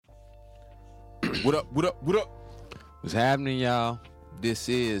What up? What up? What up? What's happening, y'all? This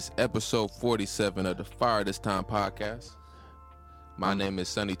is episode 47 of the Fire This Time podcast. My name is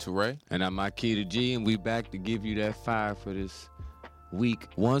Sunny Toure. And I'm Ahki G, and we back to give you that fire for this week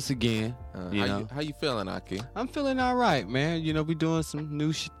once again. How you feeling, Ahki? I'm feeling all right, man. You know, we doing some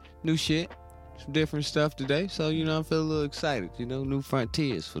new shit, some different stuff today. So, you know, I feel a little excited. You know, new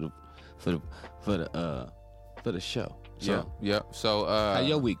frontiers for the show. So, Yeah. So, how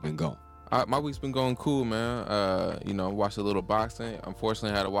your week been going? My week's been going cool, man. Watched a little boxing.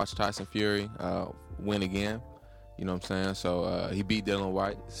 Unfortunately, I had to watch Tyson Fury win again. You know what I'm saying? So he beat Dylan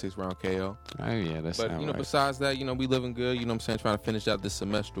White, 6-round KO. Oh yeah, that's. But right. Besides that, we living good. You know what I'm saying? Trying to finish out this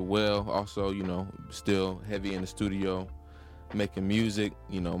semester well. Also, still heavy in the studio, making music.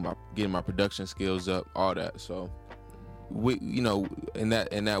 Getting my production skills up, all that. So we, in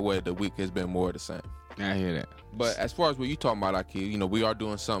that way, the week has been more of the same. I hear that. But as far as what you talking about, Ahki, we are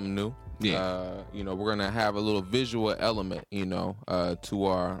doing something new. Yeah. We're gonna have a little visual element, to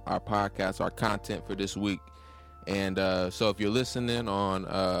our podcast, our content for this week. And so if you're listening on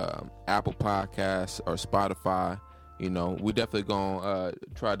Apple Podcasts or Spotify, we definitely gonna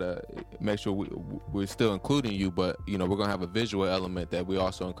try to make sure we're still including you, but we're gonna have a visual element that we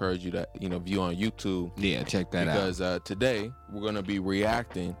also encourage you to view on YouTube. Yeah, check that out. Because today we're gonna be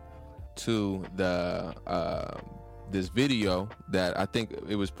reacting to the this video that I think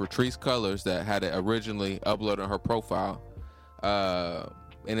it was Patrice Cullors that had it originally uploaded on her profile.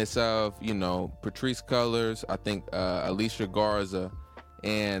 And it's of, Patrice Cullors, I think Alicia Garza,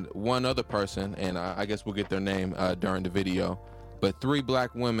 and one other person, and I guess we'll get their name during the video. But 3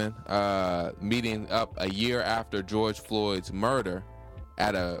 black women meeting up a year after George Floyd's murder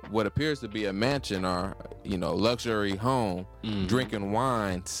at what appears to be a mansion or, luxury home, drinking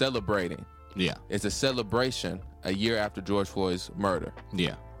wine, celebrating. Yeah. It's a celebration a year after George Floyd's murder.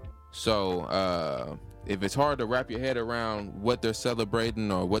 Yeah. So, if it's hard to wrap your head around what they're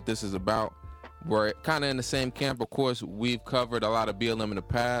celebrating or what this is about, we're kind of in the same camp. Of course, we've covered a lot of BLM in the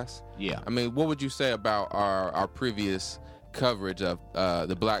past. Yeah. I mean, what would you say about our previous coverage of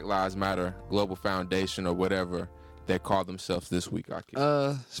the Black Lives Matter Global Foundation or whatever they call themselves this week, Ahki?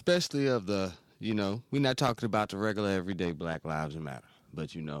 Especially of the, we're not talking about the regular everyday Black Lives Matter,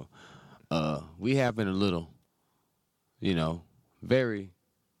 but we have been a little, we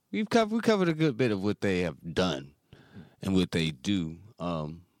covered a good bit of what they have done and what they do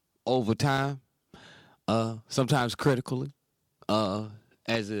over time, sometimes critically,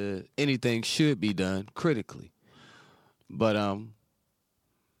 as anything should be done critically. But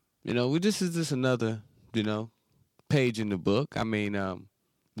this is just another, page in the book. I mean,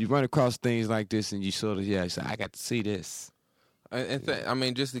 you run across things like this and you sort of, you say, I got to see this.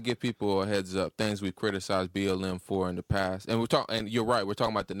 And just to give people a heads up, things we've criticized BLM for in the past, and you're right, we're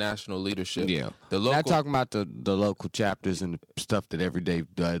talking about the national leadership. Yeah, the local, not talking about the local chapters and the stuff that everyday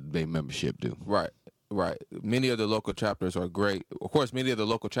membership do. Right. Many of the local chapters are great. Of course, many of the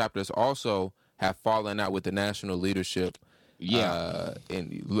local chapters also have fallen out with the national leadership. Yeah,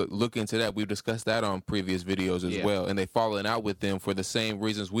 and look into that. We've discussed that on previous videos as well, and they've fallen out with them for the same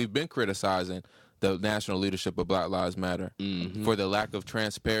reasons we've been criticizing the national leadership of Black Lives Matter, for the lack of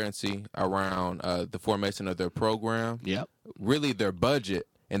transparency around the formation of their program, really their budget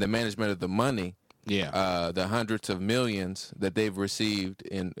and the management of the money, the hundreds of millions that they've received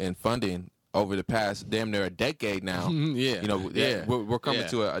in funding over the past damn near a decade now. We're coming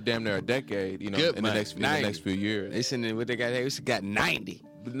to a damn near a decade, in the next few years. They said what they got 90.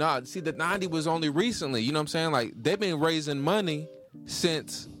 But no, see, the 90 was only recently. You know what I'm saying? Like, they've been raising money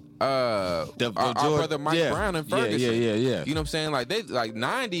since our brother Mike Brown and Ferguson. Yeah. You know what I'm saying? Like, they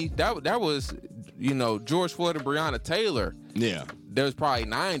 90, that was, George Floyd and Breonna Taylor. Yeah. There was probably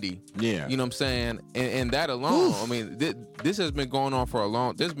 90. Yeah. You know what I'm saying? And that alone, I mean, this has been going on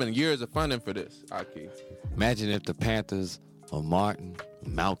for there's been years of funding for this, Ahki. Imagine if the Panthers or Martin,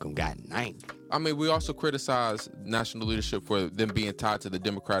 Malcolm got 90. I mean, we also criticize national leadership for them being tied to the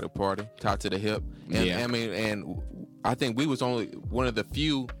Democratic Party, tied to the hip. And I think we was only one of the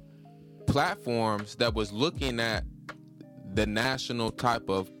few platforms that was looking at the national type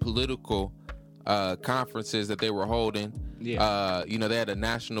of political conferences that they were holding. They had a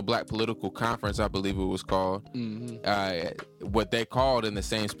National Black Political Conference, I believe it was called. What they called in the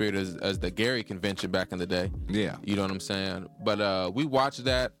same spirit as the Gary Convention back in the day. Yeah. You know what I'm saying? But we watched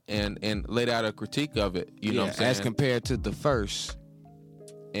that and laid out a critique of it. You know what I'm saying? As compared to the first.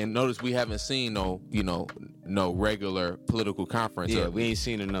 And notice we haven't seen no regular political conference. Yeah, we ain't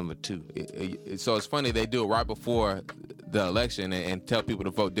seen a number 2. So it's funny, they do it right before the election and tell people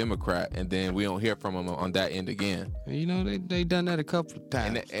to vote Democrat, and then we don't hear from them on that end again. You know, they done that a couple of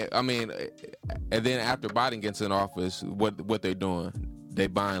times. And then after Biden gets in office, what they're doing? They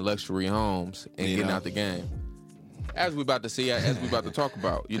buying luxury homes and getting out the game. As we about to see, as we about to talk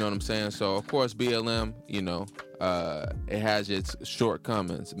about, you know what I'm saying? So, of course, BLM, you know, it has its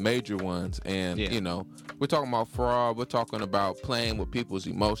shortcomings, major ones. And, you know, we're talking about fraud. We're talking about playing with people's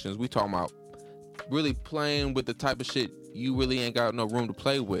emotions. We're talking about really playing with the type of shit you really ain't got no room to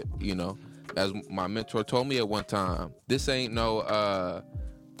play with, you know. As my mentor told me at one time, this ain't no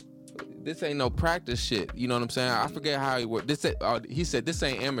practice shit. You know what I'm saying? I forget how he worked. He said this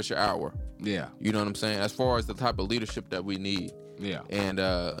ain't amateur hour. Yeah. You know what I'm saying? As far as the type of leadership that we need. Yeah. And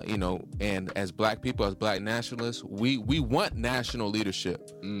you know, and as black people, as black nationalists, we want national leadership.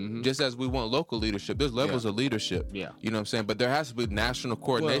 Mm-hmm. Just as we want local leadership. There's levels of leadership. Yeah. You know what I'm saying? But there has to be national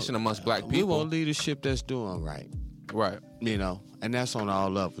coordination amongst black people. We want leadership that's doing right. Right. You know, and that's on all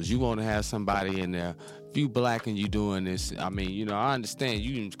levels. You want to have somebody in there. If you black and you doing this, I mean, you know, I understand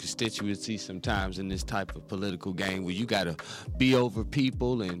you in constituency sometimes in this type of political game where you got to be over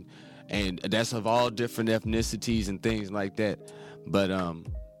people and that's of all different ethnicities and things like that. But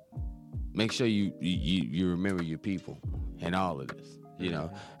make sure you remember your people and all of this, you know.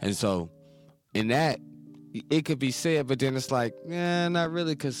 And so in that, it could be said, but then it's like, not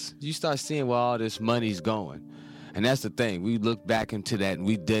really, because you start seeing where all this money's going. And that's the thing. We look back into that and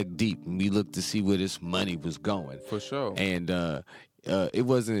we dug deep and we looked to see where this money was going. For sure. And it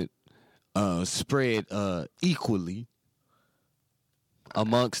wasn't spread equally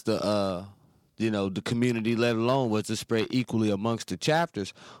amongst the the community, let alone was it spread equally amongst the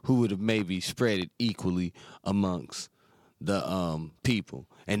chapters who would have maybe spread it equally amongst the people.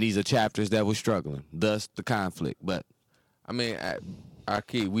 And these are chapters that were struggling, thus the conflict. But I mean,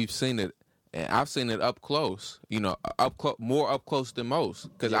 Ahki, we've seen it. And I've seen it up close, you know, more up close than most,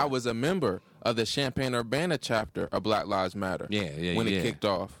 because I was a member of the Champaign-Urbana chapter of Black Lives Matter when it kicked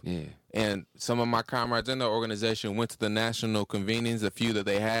off. Yeah. And some of my comrades in the organization went to the national convenings, a few that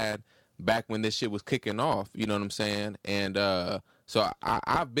they had back when this shit was kicking off, you know what I'm saying? And so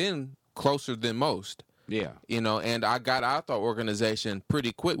I've been closer than most. Yeah. You know, and I got out the organization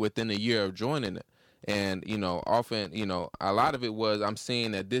pretty quick within a year of joining it. And, you know, often, you know, a lot of it was I'm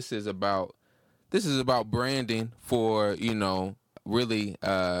seeing that this is about branding for, you know, really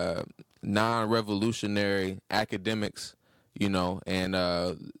non-revolutionary academics, you know, and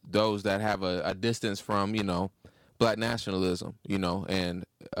those that have a distance from, you know, black nationalism, you know, and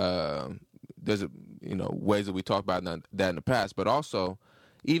there's, you know, ways that we talked about that in the past. But also,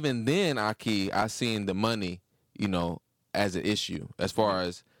 even then, Ahki, I seen the money, you know, as an issue as far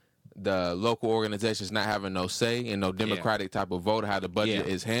as the local organizations not having no say and no democratic type of vote, how the budget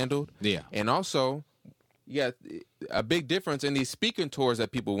is handled. Yeah. And also, a big difference in these speaking tours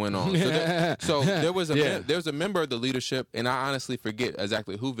that people went on. So there was a member of the leadership, and I honestly forget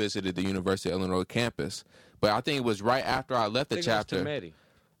exactly who visited the University of Illinois campus, but I think it was right after I left the chapter.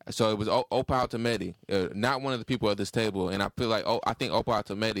 So it was Opal Tamedi, not one of the people at this table, and I feel like I think Opal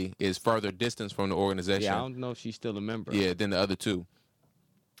Tamedi is further distance from the organization. Yeah, I don't know if she's still a member. Yeah, than the other two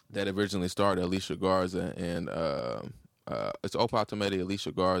that originally started, Alicia Garza and it's Opal Tamedi,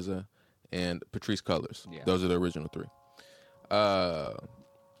 Alicia Garza, and Patrice Cullors. Yeah. Those are the original three.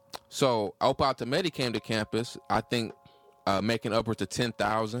 So Opal Tamedi came to campus, I think, making upwards of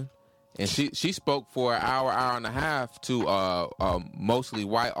 $10,000, and she spoke for an hour and a half to a mostly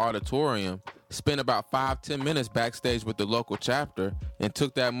white auditorium. Spent about 5-10 minutes backstage with the local chapter, and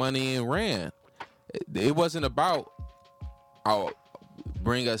took that money and ran. It wasn't about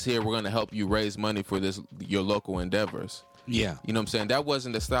bring us here, we're going to help you raise money for your local endeavors. Yeah. You know what I'm saying? That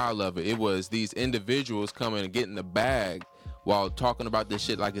wasn't the style of it. It was these individuals coming and getting the bag while talking about this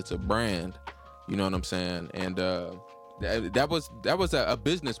shit like it's a brand. You know what I'm saying? And that was a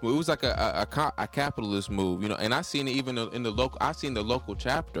business move. It was like a capitalist move, you know. And I seen it even in the local. I seen the local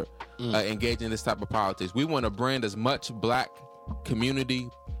chapter engage in this type of politics. We want to brand as much black community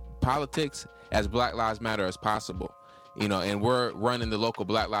politics as Black Lives Matter as possible. You know, and we're running the local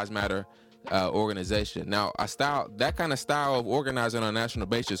Black Lives Matter organization. Now, that kind of style of organizing on a national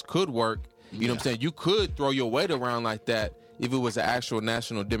basis could work. You know what I'm saying? You could throw your weight around like that if it was an actual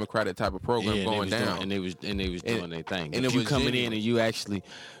national democratic type of program going down. And they was doing their thing. And if you coming in and you actually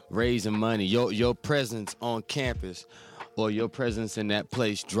raising money, your presence on campus or your presence in that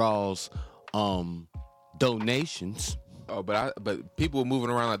place draws donations. Oh, but people were moving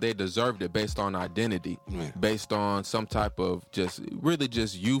around like they deserved it based on identity, based on some type of just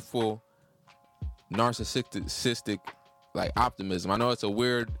youthful, narcissistic, like optimism. I know it's a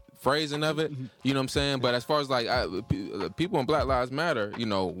weird phrasing of it. You know what I'm saying? But as far as like people in Black Lives Matter, you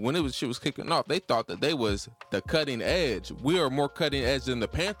know, when shit was kicking off, they thought that they was the cutting edge. We are more cutting edge than the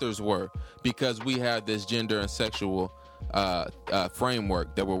Panthers were because we have this gender and sexual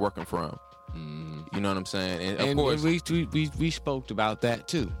framework that we're working from. You know what I'm saying? And of course, we spoke about that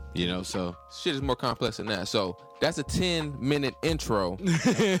too. You know, so shit is more complex than that. So that's a 10-minute intro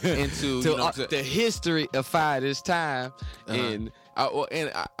into the history of Fire This Time. And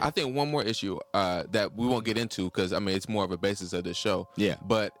I think one more issue that we won't get into because I mean it's more of a basis of the show. Yeah.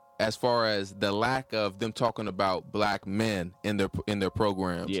 But as far as the lack of them talking about black men in their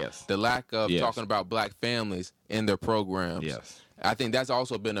programs, yes. The lack of talking about black families in their programs, yes. I think that's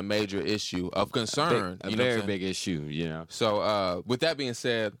also been a major issue of concern. A very big issue, you know. So with that being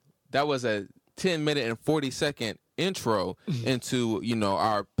said, that was a 10-minute and 40-second intro into, you know,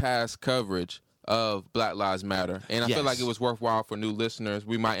 our past coverage of Black Lives Matter. And I feel like it was worthwhile for new listeners.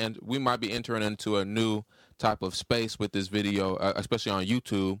 We might be entering into a new type of space with this video, especially on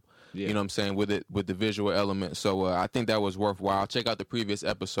YouTube. Yeah. You know what I'm saying, with the visual element. So I think that was worthwhile. Check out the previous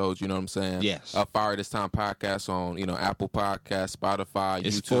episodes, you know what I'm saying? Yes. Fire This Time podcast on, you know, Apple Podcasts, Spotify,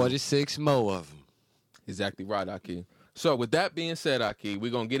 it's YouTube. 46 more of them. Exactly right, Ahki. So with that being said, Ahki,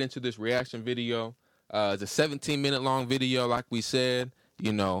 we're going to get into this reaction video. It's a 17-minute long video, like we said.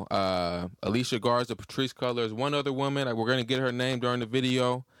 You know, Alicia Garza, Patrice Cullors, one other woman. We're going to get her name during the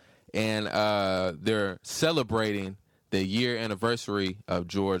video. And they're celebrating the year anniversary of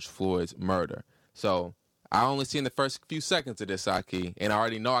George Floyd's murder. So I only seen the first few seconds of this, Ahki, and I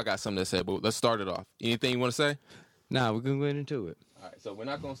already know I got something to say, but let's start it off. Anything you want to say? Nah, we're going to go into it. All right, so we're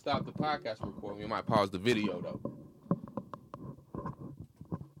not going to stop the podcast recording. We might pause the video, though.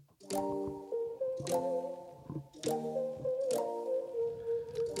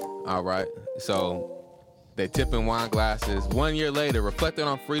 All right, so they tipping wine glasses. 1 year later, reflecting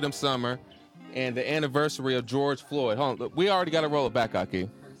on Freedom Summer and the anniversary of George Floyd. Hold on, look, we already got to roll it back, Ahki.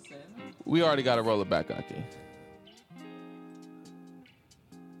 We already got to roll it back, Ahki.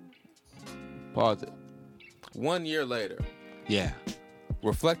 Pause it. 1 year later. Yeah.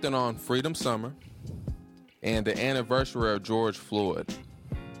 Reflecting on Freedom Summer and the anniversary of George Floyd.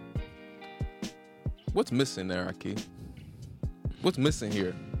 What's missing there, Ahki? What's missing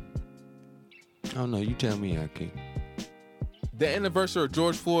here? I don't know. You tell me, Ahki. The anniversary of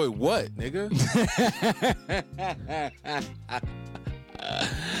George Floyd, what, nigga?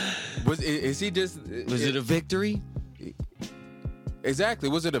 Is he just? Was it a victory? Exactly.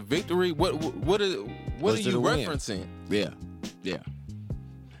 Was it a victory? What are you referencing? Yeah.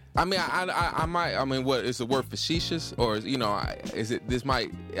 I mean, I might. I mean, what is the word facetious, or you know, is it? This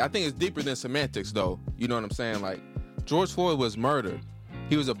might. I think it's deeper than semantics, though. You know what I'm saying? Like, George Floyd was murdered.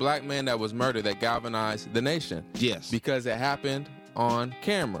 He was a black man that was murdered that galvanized the nation. Yes. Because it happened on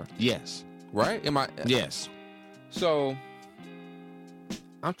camera. Yes. Right? Yes. So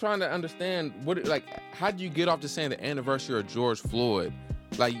I'm trying to understand how do you get off to saying the anniversary of George Floyd?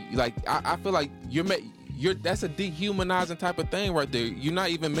 Like I feel like you're that's a dehumanizing type of thing right there. You're not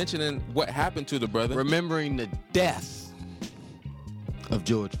even mentioning what happened to the brother. Remembering the death of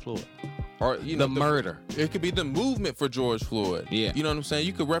George Floyd. Or, you know, the murder. It could be the movement for George Floyd. Yeah. You know what I'm saying?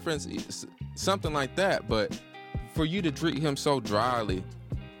 You could reference something like that, but for you to treat him so dryly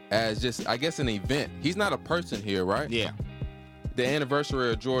as just, I guess, an event. He's not a person here, right? Yeah. The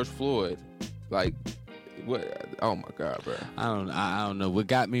anniversary of George Floyd. Like, what? Oh, my God, bro. I don't know. What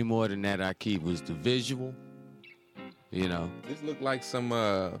got me more than that, Ahki, was the visual. You know? This looked like some...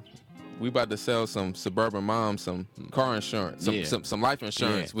 we about to sell some suburban moms some car insurance, some life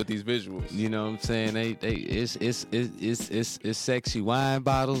insurance with these visuals. You know what I'm saying? It's sexy wine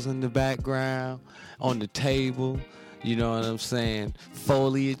bottles in the background, on the table. You know what I'm saying?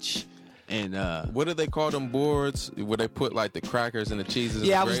 Foliage. And what do they call them boards where they put like the crackers and the cheeses?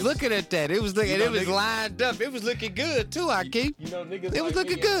 Yeah, I was looking at that. It was looking, it was lined up. It was looking good too, Ahki. You know, niggas. It was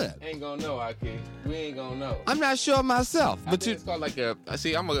looking good. Ain't gonna know, Ahki. We ain't gonna know. I'm not sure myself, but it's called like a.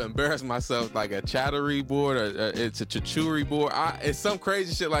 See, I'm gonna embarrass myself, like a chattery board, or it's a chichuri board. It's some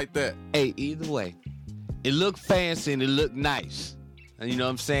crazy shit like that. Hey, either way, it looked fancy and it looked nice. And you know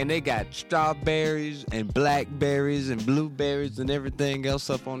what I'm saying? They got strawberries and blackberries and blueberries and everything else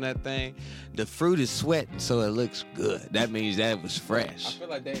up on that thing. The fruit is sweating, so it looks good. That means that was fresh. I feel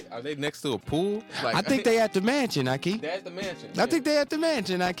like are they next to a pool? Like, I think they at the mansion, Ahki. They at the mansion. I think they at the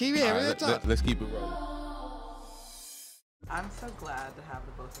mansion, Ahki. Yeah, right, let's keep it rolling. I'm so glad to have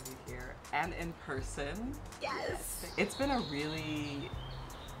the both of you here and in person. Yes. It's been a really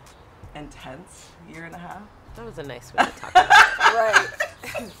intense year and a half. That was a nice way to talk about it. Right.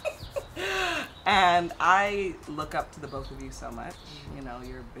 And I look up to the both of you so much. You know,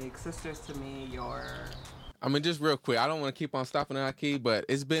 you're big sisters to me. I mean, just real quick, I don't want to keep on stopping on Ahki, but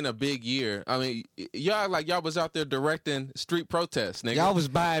it's been a big year. I mean, y'all was out there directing street protests, nigga. Y'all was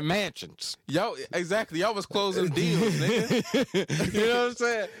buying mansions. Exactly. Y'all was closing deals, nigga. You know what I'm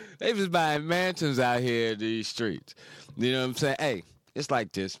saying? They was buying mansions out here in these streets. You know what I'm saying? Hey, it's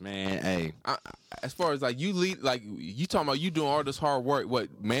like this, man. Hey. As far as like you lead, like you talking about you doing all this hard work, what,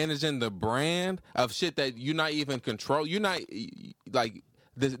 managing the brand of shit that you're not even control. You're not like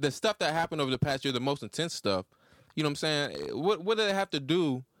the stuff that happened over the past year, the most intense stuff. You know what I'm saying? What did it have to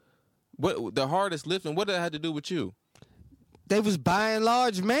do? What the hardest lifting? What did it have to do with you? They was buying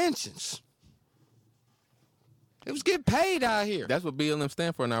large mansions. It was getting paid out here. That's what BLM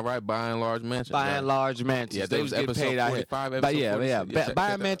stand for now, right? Buying large mansions. Buying large mansions. Yeah, they was getting paid out here.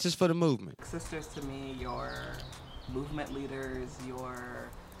 Buying mansions for the movement. Sisters to me, your movement leaders, your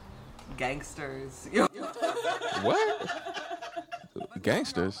gangsters. What?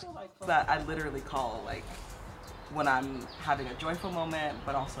 Gangsters? That I literally call like when I'm having a joyful moment,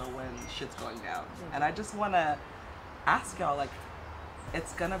 but also when shit's going down. And I just want to ask y'all, like,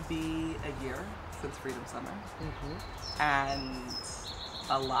 it's gonna be a year since Freedom Summer, and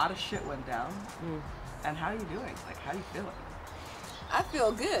a lot of shit went down. And how are you doing? Like, how are you feeling? I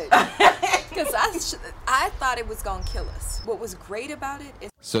feel good because I thought it was gonna kill us. What was great about it is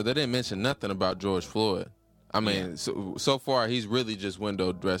So they didn't mention nothing about George Floyd. I mean, so far he's really just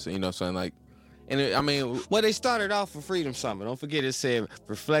window dressing. You know what I'm saying? Like, well, they started off with Freedom Summer. Don't forget it said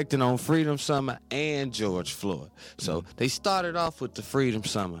reflecting on Freedom Summer and George Floyd. So they started off with the Freedom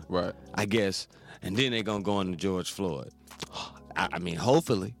Summer, right? I guess, and then they're gonna go into George Floyd. I mean,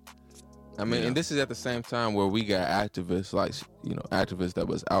 hopefully. And this is at the same time where we got activists, like, activists that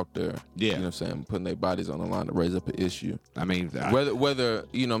was out there, you know what I'm saying, putting their bodies on the line to raise up an issue. I mean, whether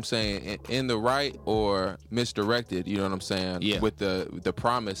you know what I'm saying, in the right or misdirected, you know what I'm saying, with the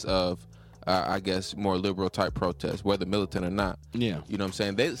promise of, I guess, more liberal type protests, whether militant or not. Yeah, you know what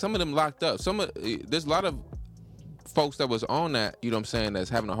I'm saying. Some of them locked up. There's a lot of folks that was on that, you know what I'm saying,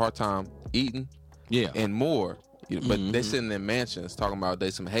 that's having a hard time eating. Yeah, and more. But they sitting in mansions talking about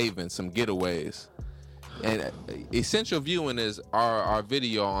they some havens, some getaways. And essential viewing is our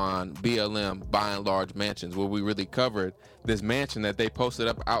video on BLM buying large mansions, where we really covered this mansion that they posted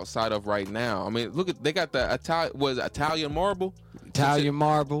up outside of right now. I mean, look at, they got the Italian marble. Italian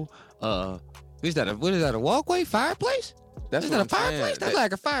marble. What is that? A walkway? Fireplace? That's a fireplace. That's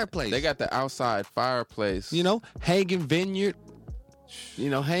like a fireplace. They got the outside fireplace. Hanging vineyard.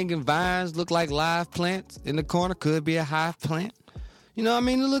 Hanging vines look like live plants in the corner. Could be a hive plant. It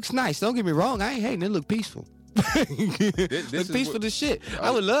looks nice. Don't get me wrong. I ain't hating. It look peaceful. This look peaceful as shit.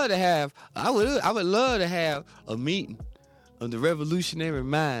 I would love to have. I would love to have a meeting of the revolutionary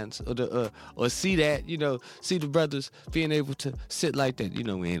minds, or see that. See the brothers being able to sit like that.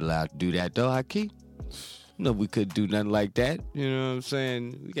 We ain't allowed to do that though, Ahki. We couldn't do nothing like that. You know what I'm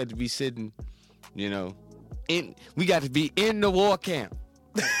saying? We got to be sitting. We got to be in the war camp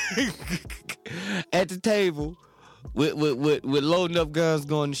at the table with loading up guns,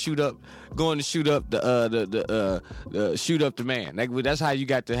 going to shoot up the man. That's how you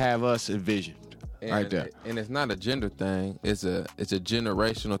got to have us envisioned. Right there. And it's not a gender thing. It's a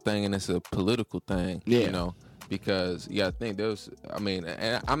generational thing, and it's a political thing. Yeah. Because you gotta think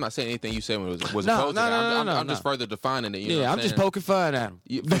and I'm not saying anything you said when it was opposed to that. I'm just further defining it. I'm just poking fun at him.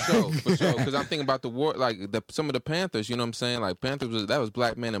 Yeah, for sure. Because I'm thinking about the war, like some of the Panthers. You know what I'm saying? Like Panthers that was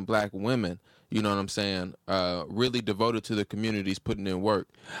black men and black women. You know what I'm saying? Really devoted to the communities, putting in work.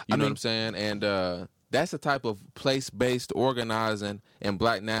 You know what I'm saying? And that's the type of place-based organizing and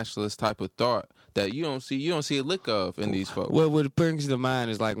black nationalist type of thought that you don't see a lick of in these folks. Well, what brings to mind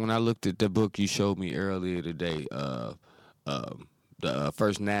is like when I looked at the book you showed me earlier today, the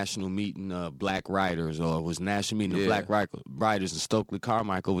first national meeting of black writers, or it was national meeting of black writers, and Stokely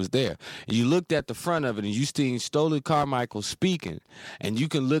Carmichael was there. And you looked at the front of it, and you seen Stokely Carmichael speaking, and you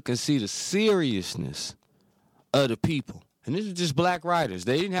can look and see the seriousness of the people. And this was just black writers.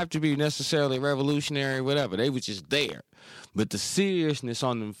 They didn't have to be necessarily revolutionary or whatever. They were just there. But the seriousness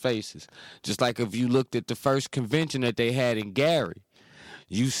on them faces, just like if you looked at the first convention that they had in Gary,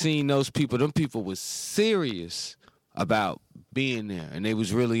 you seen those people. Them people was serious about being there, and they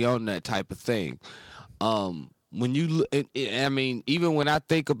was really on that type of thing. When you, even when I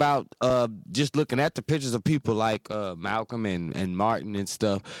think about just looking at the pictures of people like Malcolm and Martin and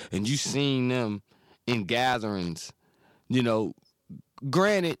stuff, and you seen them in gatherings,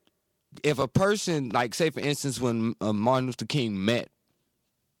 granted, if a person, like, say, for instance, when Martin Luther King met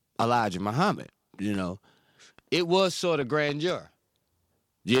Elijah Muhammad, it was sort of grandeur.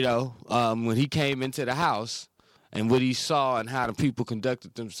 When he came into the house and what he saw and how the people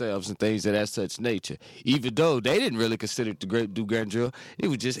conducted themselves and things of that such nature. Even though they didn't really consider it to do grand drill, it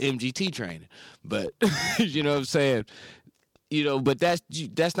was just MGT training. But, you know what I'm saying? But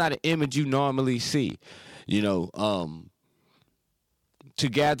that's not an image you normally see. To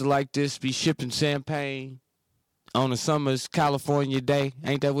gather like this, be shipping champagne on a summer's California day.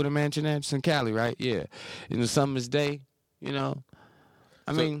 Ain't that what a mansion is? It's in Cali, right? Yeah. In the summer's day, this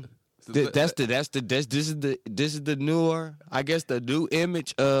is the newer, I guess, the new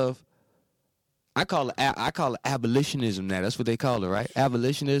image of. I call it abolitionism now. That's what they call it, right?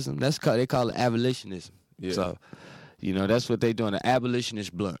 Abolitionism. They call it abolitionism. Yeah. So, that's what they doing. An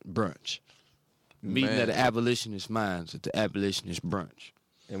abolitionist brunch. Meeting at the abolitionist minds at the abolitionist brunch.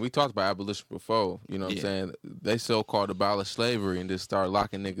 And we talked about abolition before. You know what I'm saying? They so-called abolish slavery and just start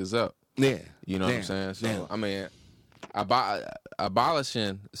locking niggas up. Yeah. You know what I'm saying? So, I mean,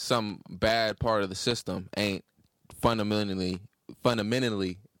 abolishing some bad part of the system ain't fundamentally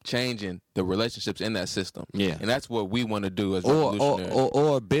changing the relationships in that system. Yeah. And that's what we want to do as revolutionaries.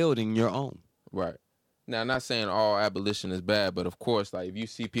 Or building your own. Right. Now, I'm not saying all abolition is bad, but of course, like if you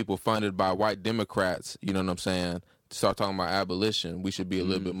see people funded by white Democrats, you know what I'm saying, start talking about abolition, we should be a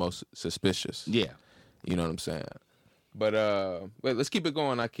little bit more suspicious. Yeah. You know what I'm saying? But wait, let's keep it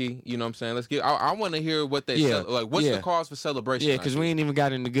going, Ahki. You know what I'm saying? I want to hear what they what's the cause for celebration? Yeah, because we ain't even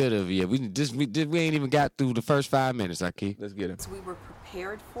got in the good of it yet. We ain't even got through the first 5 minutes, Ahki. Let's get it. We were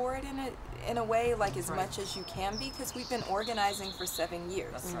prepared for it in a way, like as much as you can be, because we've been organizing for 7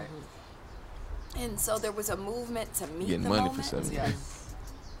 years. That's right. And so there was a movement to meet Getting the money moment. for 7 years.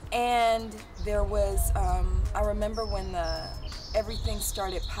 And there was, I remember when everything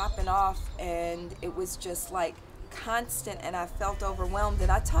started popping off, and it was just like constant, and I felt overwhelmed, and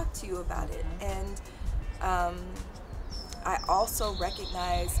I talked to you about it. And I also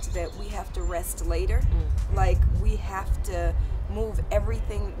recognized that we have to rest later. Like, we have to move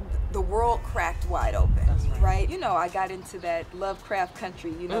everything. The world cracked wide open, right? I got into that Lovecraft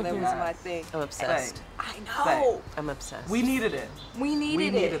Country. That was my thing. I'm obsessed. I know. I'm obsessed. We needed it. We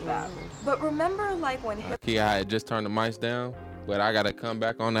needed that. But remember, like when Ahki, I had just turned the mics down, but I got to come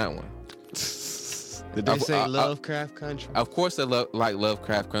back on that one. Did they say Lovecraft Country? Of course they like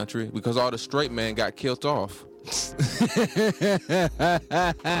Lovecraft Country because all the straight men got killed off.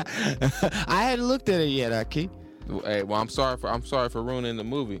 I hadn't looked at it yet, Ahki. Hey, well, I'm sorry for ruining the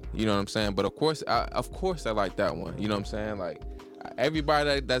movie. You know what I'm saying? But of course I like that one. You know what I'm saying? Like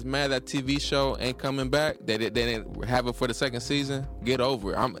everybody that's mad that TV show ain't coming back. They didn't have it for the second season. Get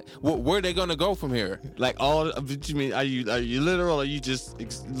over it. Where are they gonna go from here? Like what you mean? Are you literal? Or are you just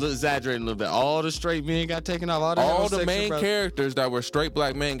exaggerating a little bit? All the straight men got taken off. All the main characters that were straight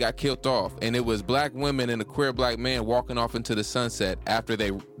black men got killed off, and it was black women and a queer black man walking off into the sunset after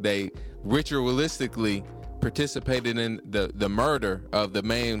they ritualistically participated in the murder of the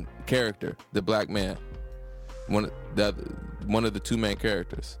main character, the black man, one of the two main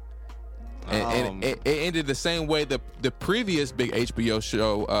characters, and it ended the same way the previous big HBO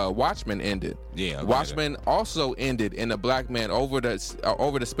show Watchmen ended. Yeah, Watchmen also ended in a black man over the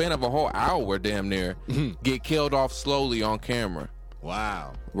span of a whole hour, damn near, get killed off slowly on camera.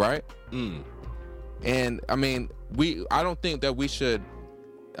 Wow. Right. And I mean, I don't think that we should.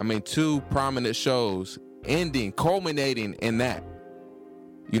 I mean, two prominent shows culminating in that.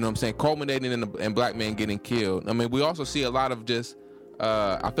 You know what I'm saying? Culminating in black men getting killed. I mean, we also see a lot of just,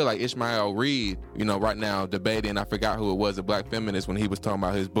 I feel like Ishmael Reed, right now debating, I forgot who it was, a black feminist, when he was talking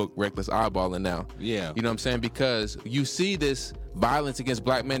about his book, Reckless Eyeballing now. Yeah. You know what I'm saying? Because you see this violence against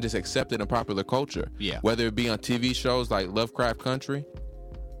black men just accepted in popular culture. Yeah. Whether it be on TV shows like Lovecraft Country.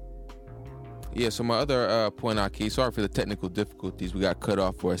 Yeah, so my other point, Ahki, sorry for the technical difficulties. We got cut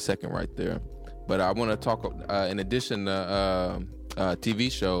off for a second right there. But I want to talk, in addition to TV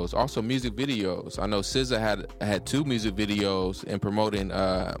shows, also music videos. I know SZA had 2 music videos in promoting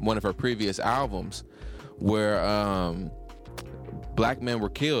one of her previous albums where black men were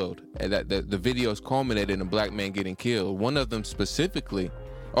killed, and that the videos culminated in a black man getting killed. One of them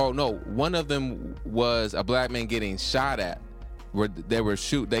was a black man getting shot at, where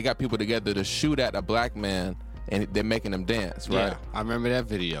they got people together to shoot at a black man, and they're making them dance, right? Yeah, I remember that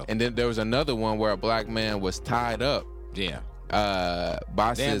video. And then there was another one where a black man was tied up. Yeah. By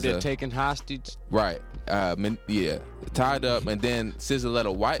SZA. They're taken hostage. Right. Tied up, and then SZA let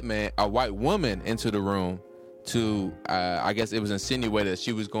a white woman into the room to, I guess it was insinuated that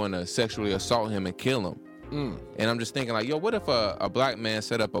she was going to sexually assault him and kill him. And I'm just thinking, like, yo, what if a black man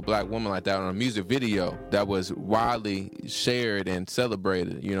set up a black woman like that on a music video that was widely shared and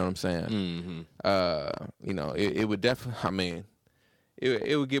celebrated? You know what I'm saying? It would definitely, I mean,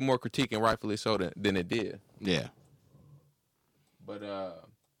 it would get more critique, and rightfully so than it did. Yeah. But I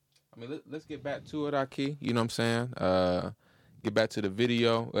mean, let's get back to it, Ahki. You know what I'm saying? Get back to the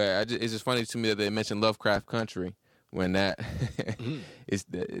video. It's just funny to me that they mentioned Lovecraft Country when that is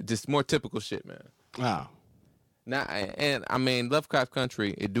just more typical shit, man. Wow. Now, and I mean, Lovecraft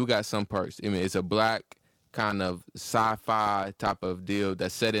Country, it do got some perks. I mean, it's a black kind of sci-fi type of deal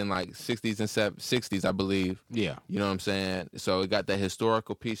that's set in like 60s and 60s, I believe. Yeah. You know what I'm saying? So it got that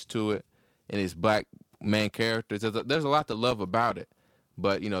historical piece to it, and it's black main characters. There's a lot to love about it.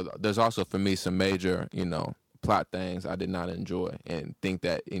 But, you know, there's also, for me, some major, you know, plot things I did not enjoy and think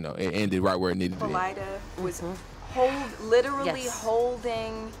that, you know, it ended right where it needed to be. Hippolyta was literally Yes.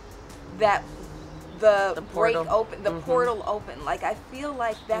 holding that the break portal. open, the portal open. Like, I feel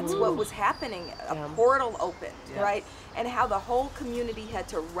like that's what was happening. A portal opened, right? And how the whole community had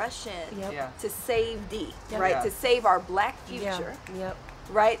to rush in to save D, right? Yeah. To save our black future, Yep.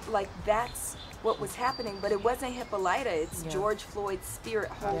 right? Like, that's what was happening. But it wasn't Hippolyta. It's George Floyd's spirit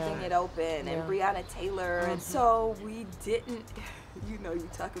holding it open, and Breonna Taylor. And so we didn't, you know, you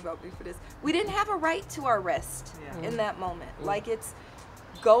talk about me for this. We didn't have a right to our rest in that moment. Like, it's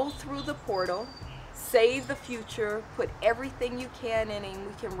go through the portal, save the future, put everything you can in, and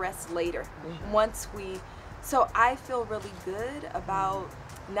we can rest later. Once we, so I feel really good about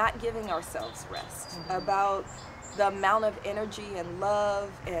not giving ourselves rest, about the amount of energy and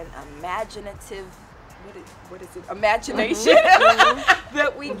love and imaginative, what is it, imagination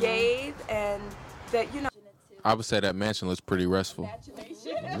that we gave, and that, you know, I would say that mansion looks pretty restful.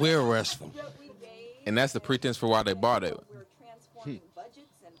 We're restful. And that's the pretense for why they bought it. we're transforming budgets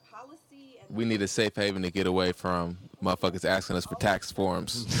and policy, and We need a safe haven to get away from motherfuckers asking us for tax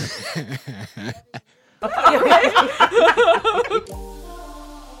forms.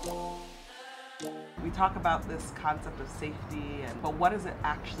 We talk about this concept of safety, but what does it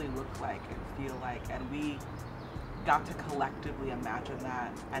actually look like and feel like? And we got to collectively imagine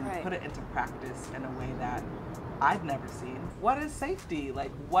that and put it into practice in a way that I've never seen. What is safety?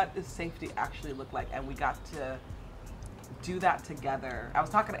 Like, what does safety actually look like? And we got to do that together. I was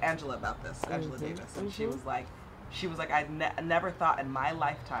talking to Angela about this, Angela Davis, and she was like, I never thought in my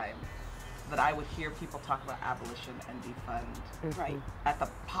lifetime that I would hear people talk about abolition and defund at the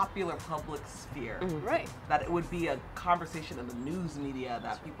popular public sphere. That it would be a conversation in the news media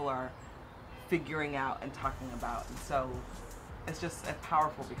that people are figuring out and talking about. And so it's just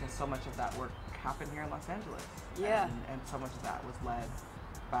powerful because so much of that work happened here in Los Angeles. And so much of that was led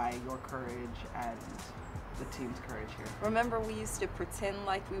by your courage and the team's courage here. remember we used to pretend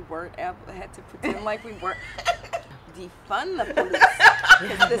like we weren't, had to pretend like we weren't, defund the police,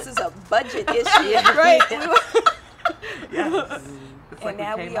 because this is a budget issue, right? Yes. It's And like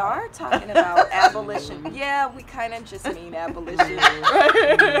now came we out. are talking about abolition. Yeah, we kind of just mean abolition.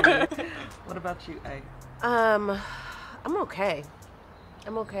 What about you, A? I'm okay.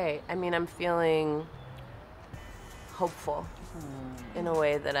 I'm okay. I mean, I'm feeling hopeful in a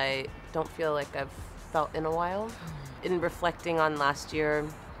way that I don't feel like I've felt in a while. In reflecting on last year,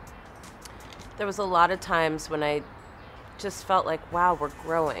 there was a lot of times when I just felt like, wow, we're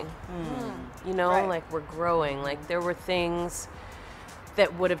growing. You know, like we're growing. Like there were things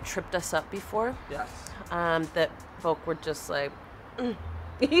that would have tripped us up before. Yes. That folk were just like,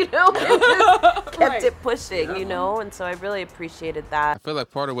 you know, just kept it pushing, you know, and so I really appreciated I that. feel like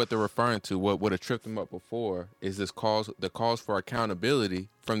part of what they're referring to, what would have tripped them up before, is the calls for accountability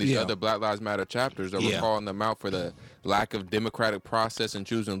from these other Black Lives Matter chapters that were calling them out for the lack of democratic process in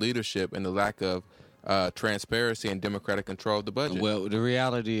choosing leadership and the lack of transparency and democratic control of the budget. Well, the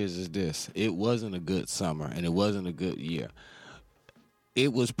reality is this. It wasn't a good summer, and it wasn't a good year.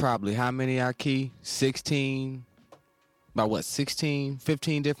 It was probably how many, Ahki? 16, about what, 16,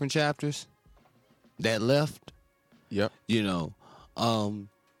 15 different chapters that left? Yep. You know,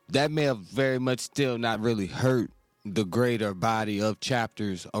 that may have very much still not really hurt the greater body of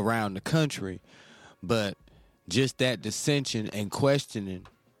chapters around the country, but just that dissension and questioning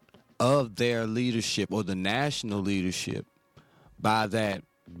of their leadership or the national leadership by that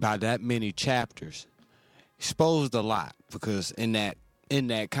many chapters exposed a lot, because in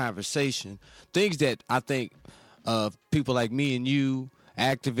that conversation, things that I think people like me and you,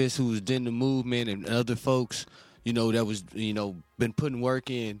 activists who was in the movement, and other folks, you know, that was, you know, been putting work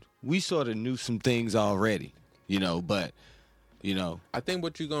in, we sort of knew some things already, you know, but, you know. I think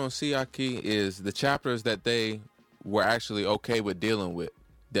what you're going to see, Ahki, is the chapters that they were actually okay with dealing with.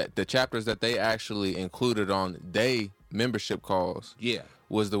 That the chapters that they actually included on their membership calls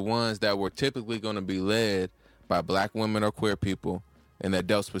was the ones that were typically going to be led by Black women or queer people and that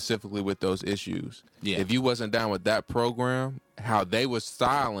dealt specifically with those issues. Yeah. If you wasn't down with that program, how they was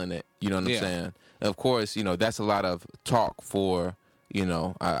styling it, you know what I'm saying? And of course, you know, that's a lot of talk for, you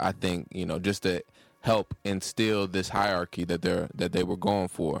know, I think, you know, just to help instill this hierarchy that they were going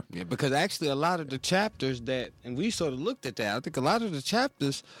for. Yeah, because actually a lot of the chapters and we sort of looked at that, I think a lot of the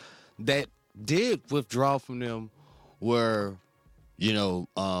chapters that did withdraw from them were, you know,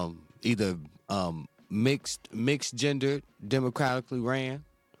 either mixed gender democratically ran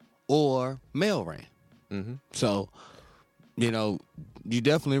or male ran. Mm-hmm. So, you know, you're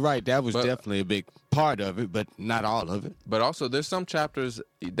definitely right. That was definitely a big part of it, but not all of it. But also, there's some chapters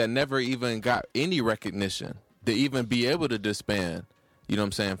that never even got any recognition to even be able to disband, you know what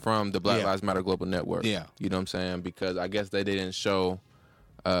I'm saying, from the Black Lives Matter Global Network. Yeah. You know what I'm saying? Because I guess they didn't show.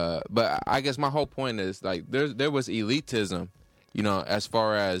 But I guess my whole point is, like, there was elitism, you know, as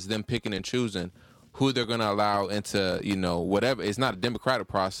far as them picking and choosing who they're going to allow into, you know, whatever. It's not a democratic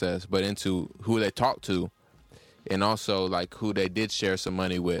process, but into who they talk to, and also, like, who they did share some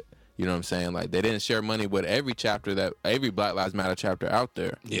money with. You know what I'm saying? Like, they didn't share money with every Black Lives Matter chapter out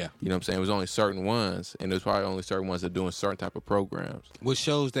there. Yeah. You know what I'm saying? It was only certain ones, and there's probably only certain ones that are doing certain type of programs. Which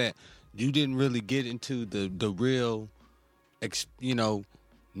shows that you didn't really get into the real, you know,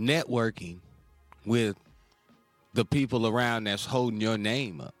 networking with the people around that's holding your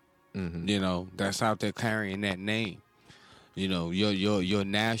name up. Mm-hmm. You know, that's out there carrying that name. You know, your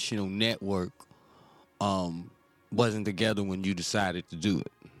national network wasn't together when you decided to do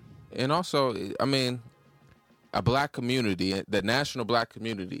it. And also, I mean, a black community, the national black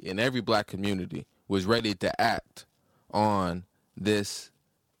community, and every black community was ready to act on this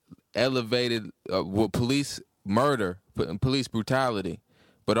elevated police murder, police brutality,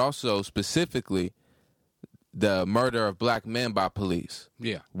 but also specifically the murder of black men by police.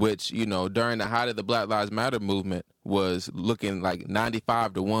 Yeah. Which, you know, during the height of the Black Lives Matter movement was looking like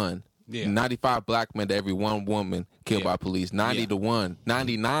 95-1. Yeah. 95 black men to every one woman killed by police. 90-1.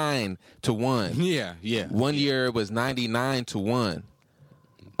 99-1. Yeah, yeah. One year it was 99-1.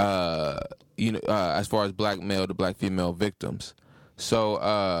 You know, as far as black male to black female victims.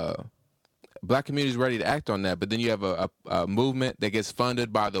 So black communities ready to act on that, but then you have a movement that gets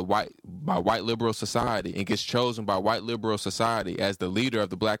funded by white liberal society and gets chosen by white liberal society as the leader of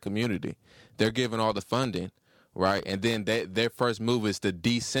the black community. They're given all the funding. Right, and then their first move is to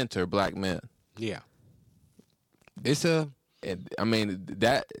decenter black men. Yeah, I mean,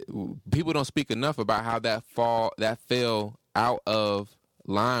 that people don't speak enough about how that fell out of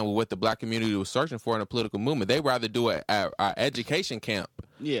line with what the black community was searching for in a political movement. They rather do a education camp.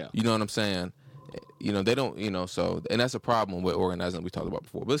 Yeah, you know what I'm saying. You know, they don't. You know, so and that's a problem with organizing we talked about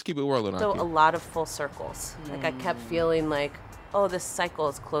before. But let's keep it whirling. So a lot of full circles. Like I kept feeling like, oh, this cycle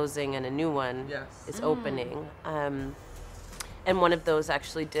is closing and a new one is opening. And one of those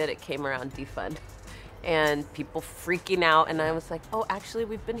actually it came around defund. And people freaking out. And I was like, oh, actually,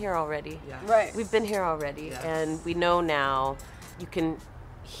 we've been here already. Yes. Right. We've been here already. Yes. And we know now you can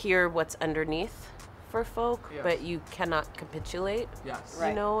hear what's underneath for folk, but you cannot capitulate. Yes.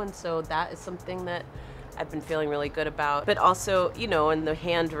 You know, and so that is something that I've been feeling really good about. But also, you know, and the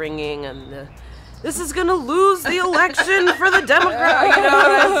hand wringing and this is going to lose the election for the Democrat. You know,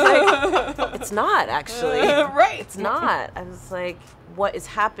 I was like, it's not actually. Right. It's not. I was like, what is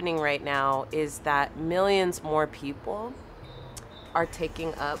happening right now is that millions more people are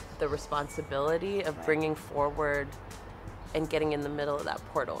taking up the responsibility of bringing forward and getting in the middle of that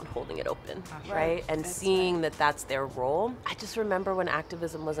portal and holding it open, right? And seeing that that's their role. I just remember when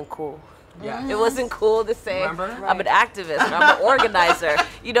activism wasn't cool. Yeah. It wasn't cool to say, Remember? I'm an activist or I'm an organizer.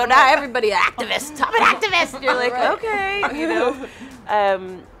 You know, now everybody activist. I'm an activist. And you're like, okay, you know.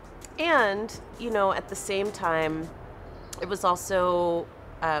 And, you know, at the same time, it was also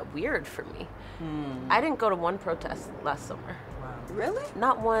weird for me. I didn't go to one protest last summer. Wow. Really?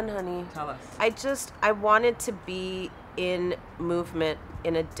 Not one, honey. Tell us. I wanted to be in movement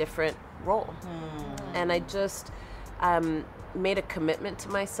in a different role. And I just made a commitment to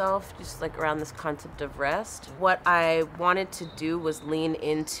myself, just like around this concept of rest. What I wanted to do was lean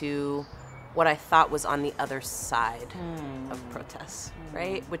into what I thought was on the other side of protests,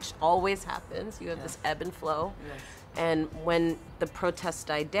 right? Which always happens. You have this ebb and flow. Yes. And when the protests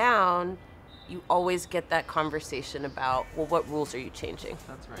die down, you always get that conversation about, well, what rules are you changing?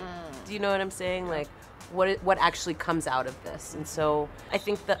 That's right. Do you know what I'm saying? Like, what actually comes out of this? And so I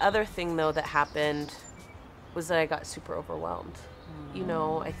think the other thing, though, that happened was that I got super overwhelmed. You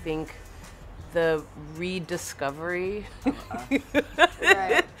know, I think the rediscovery.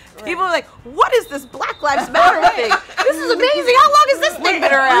 People are like, what is this Black Lives Matter thing? This is amazing. How long has this thing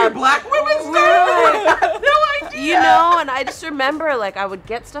been around? Black women's day? No idea. You know, and I just remember, like, I would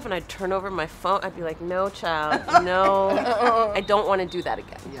get stuff and I'd turn over my phone. I'd be like, no, child, no, I don't want to do that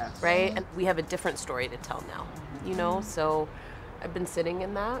again. Yes. Right? And we have a different story to tell now, you know? So I've been sitting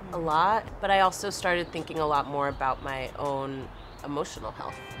in that a lot. But I also started thinking a lot more about my own emotional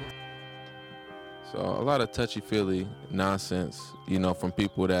health. So a lot of touchy-feely nonsense, you know, from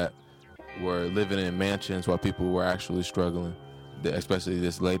people that were living in mansions while people were actually struggling, especially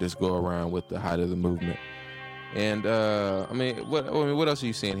this latest go-around with the height of the movement. And, what else are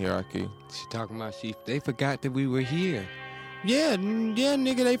you seeing here, Ahki? She talking about they forgot that we were here. Yeah,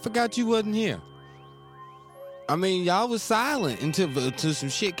 nigga, they forgot you wasn't here. I mean, y'all was silent until some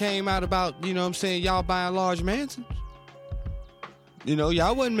shit came out about, you know what I'm saying, y'all buying large mansions. You know,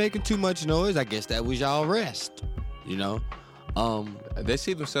 y'all wasn't making too much noise. I guess that was y'all rest, you know. They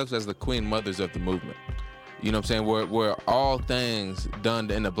see themselves as the queen mothers of the movement. You know what I'm saying? Where all things done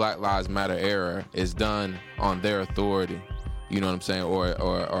in the Black Lives Matter era is done on their authority. You know what I'm saying?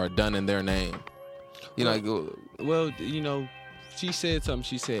 Or done in their name. You know. Well, you know, she said something.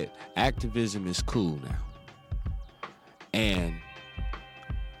 She said activism is cool now, and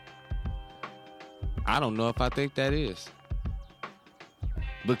I don't know if I think that is.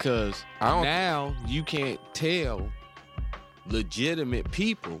 Because now you can't tell legitimate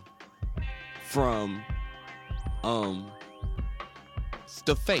people from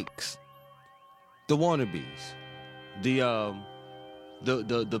the fakes, the wannabes,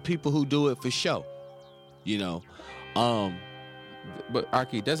 the people who do it for show, you know. But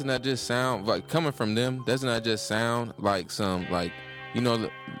Ahki, doesn't that just sound like, coming from them, doesn't that just sound like some, like, you know,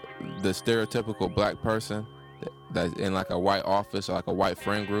 the stereotypical black person that's in like a white office or like a white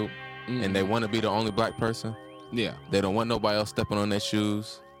friend group, and they want to be the only black person? Yeah. They don't want nobody else stepping on their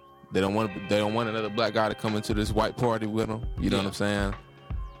shoes. They don't want another black guy to come into this white party with them. You know what I'm saying?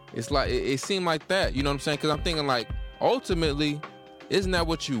 It's like, it seemed like that. You know what I'm saying? Because I'm thinking, like, ultimately, isn't that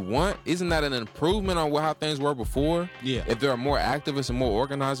what you want? Isn't that an improvement on how things were before? Yeah. If there are more activists and more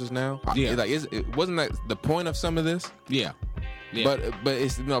organizers now? Yeah. Like, wasn't that the point of some of this? Yeah. But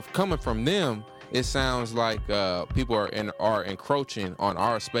it's, you know, coming from them, it sounds like people are encroaching on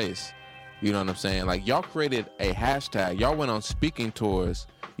our space. You know what I'm saying? Like, y'all created a hashtag. Y'all went on speaking tours.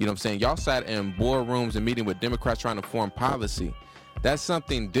 You know what I'm saying? Y'all sat in boardrooms and meeting with Democrats trying to form policy. That's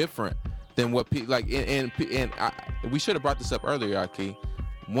something different than what people like. And we should have brought this up earlier, Ahki.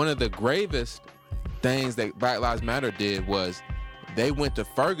 One of the gravest things that Black Lives Matter did was they went to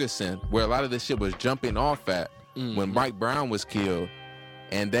Ferguson, where a lot of this shit was jumping off at when Mike Brown was killed,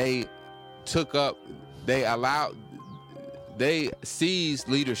 and they seized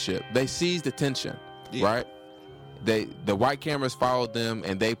leadership. They seized attention, right? The white cameras followed them,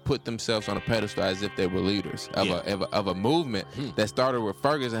 and they put themselves on a pedestal as if they were leaders of a movement that started with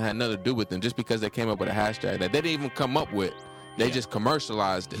Ferguson and had nothing to do with them, just because they came up with a hashtag that they didn't even come up with. They just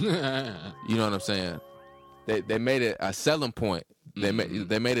commercialized it. You know what I'm saying? They made it a selling point. They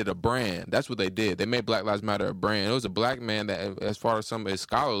made it a brand. That's what they did. They made Black Lives Matter a brand. It was a black man that, as far as some of his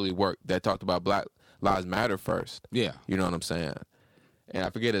scholarly work, that talked about Black Lives Matter first. Yeah. You know what I'm saying? And I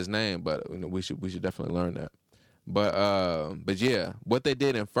forget his name, but you know, we should definitely learn that. But yeah, what they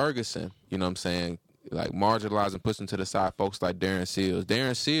did in Ferguson, you know what I'm saying, like marginalizing, pushing to the side folks like Darren Seals.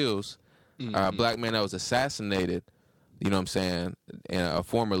 Darren Seals, a black man that was assassinated, you know what I'm saying, and a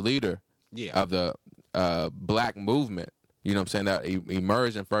former leader of the black movement, you know what I'm saying, that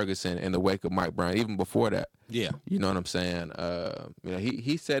emerged in Ferguson in the wake of Mike Brown, even before that. Yeah. You know what I'm saying? You know,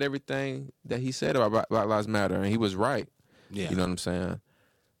 he said everything that he said about Black Lives Matter, and he was right. Yeah. You know what I'm saying?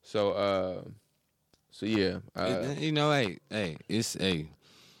 So yeah, you know, hey, it's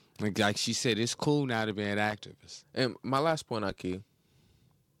like she said, it's cool now to be an activist. And my last point, Ahki,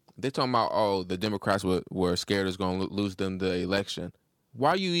 they talking about the Democrats were scared it's going to lose them the election.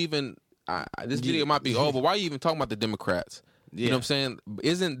 Why you even? This video might be over. Why are you even talking about the Democrats? You know what I'm saying?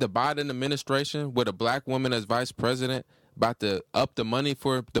 Isn't the Biden administration with a black woman as vice president about to up the money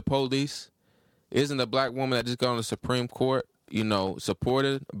for the police? Isn't the black woman that just got on the Supreme Court, you know,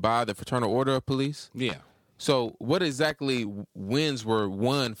 supported by the Fraternal Order of Police? Yeah. So what exactly wins were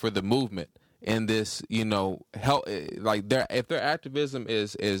won for the movement in this, you know, help, like if their activism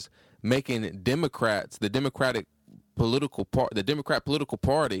is making Democrats, the Democrat political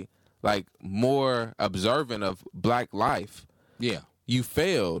party, like more observant of black life. Yeah. You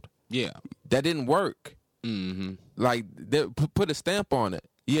failed. Yeah. That didn't work. Mm-hmm. Like, they put a stamp on it.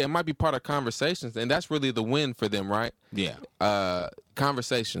 Yeah, it might be part of conversations, and that's really the win for them, right? Yeah.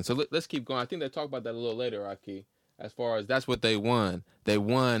 Conversation. So let's keep going. I think they talk about that a little later, Ahki, as far as that's what they won. They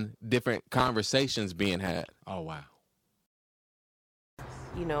won different conversations being had. Oh, wow.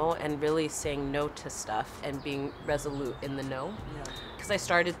 you know, and really saying no to stuff and being resolute in the no. Yeah. Because I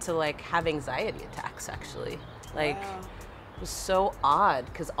started to like have anxiety attacks, actually. Like, Wow. it was so odd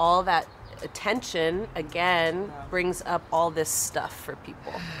because all that attention again brings up all this stuff for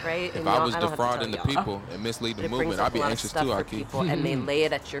people, right? If I was defrauding the people and misleading the It brings movement, up I'd be a lot of anxious stuff too, for Ahki. people, and they lay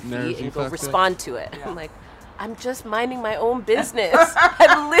it at your Nerves feet you and go fucked up? respond to it. Yeah. I'm like, I'm just minding my own business.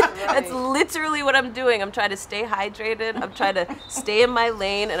 That's literally what I'm doing. I'm trying to stay hydrated. I'm trying to stay in my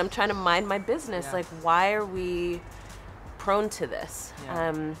lane, and I'm trying to mind my business. Yeah. Like, why are we prone to this?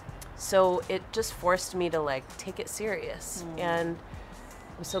 Yeah. So it just forced me to like take it serious, and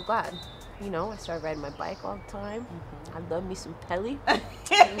I'm so glad. You know, I started riding my bike all the time. I love me some Pelly.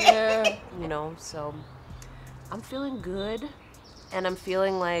 Yeah. You know, so I'm feeling good, and I'm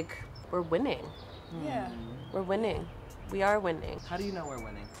feeling like we're winning. Yeah. We're winning. We are winning. How do you know we're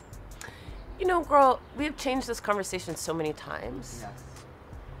winning? You know, girl, we have changed this conversation so many times. Yes.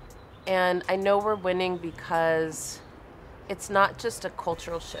 And I know we're winning because it's not just a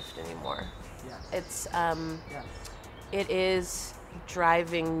cultural shift anymore. Yes. It's Yes. it is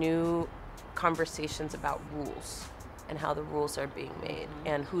driving new conversations about rules and how the rules are being made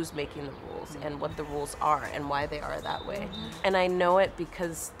and who's making the rules and what the rules are and why they are that way. And I know it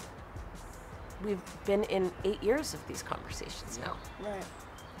because we've been in 8 years of these conversations now. Right.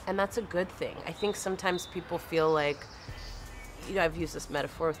 And that's a good thing. I think sometimes people feel like, you know, I've used this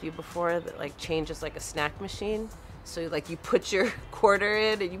metaphor with you before, that like change is like a snack machine. So like you put your quarter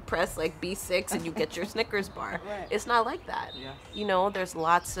in and you press like B6 and you get your Snickers bar. Right. It's not like that. Yeah. You know, there's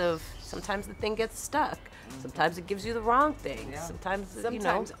lots of, sometimes the thing gets stuck. Sometimes it gives you the wrong thing. Yeah. Sometimes, you know.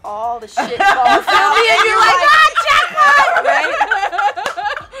 Sometimes all the shit falls out. And you're like, ah, jackpot! Right?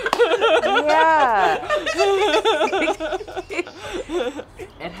 Yeah.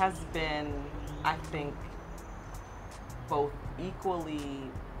 It has been, I think, both equally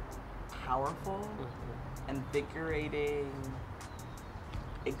powerful, invigorating,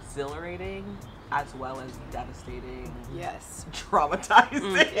 exhilarating, as well as devastating, Yes.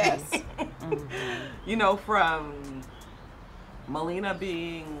 traumatizing. Yes. You know, from Melina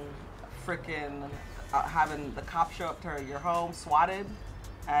being freaking having the cops show up to your home, swatted,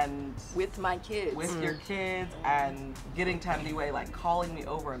 and With my kids. with your kids, and getting to MDWay, like calling me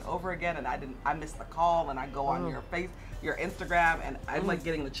over and over again, and I missed the call, and I go on your Instagram, and I'm like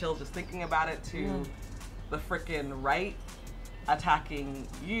getting the chills just thinking about it, to the freaking right attacking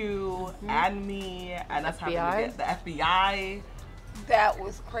you and me, and us having to get the FBI. That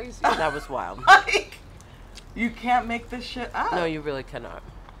was crazy. That was wild. Like, you can't make this shit up. No, you really cannot.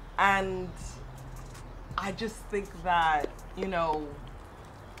 And I just think that, you know,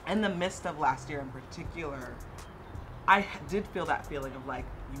 in the midst of last year in particular, I did feel that feeling of like,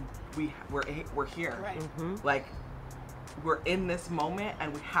 we're here. Right. Like, we're in this moment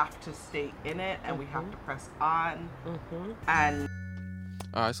and we have to stay in it and we have to press on. And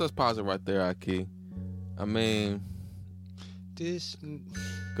All right, so let's pause it right there, Ahki. I mean, This,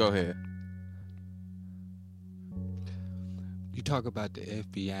 go ahead. you talk about the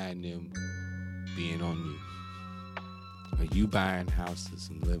FBI and them being on you. Are you buying houses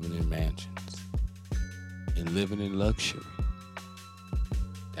and living in mansions and living in luxury?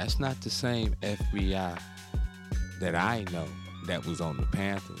 That's not the same FBI that I know that was on the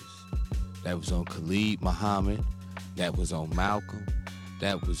Panthers, that was on Khalid Muhammad, that was on Malcolm,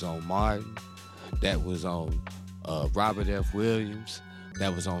 that was on Martin, that was on Robert F. Williams,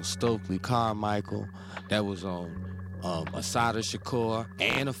 that was on Stokely Carmichael, that was on Assata Shakur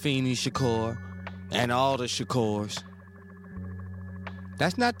and Afeni Shakur and all the Shakurs.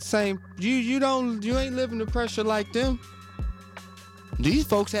 That's not the same. You ain't living the pressure like them. These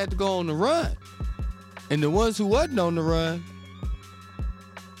folks had to go on the run. And the ones who wasn't on the run,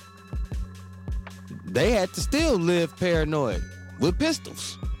 they had to still live paranoid with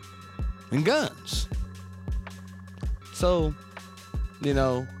pistols and guns. So,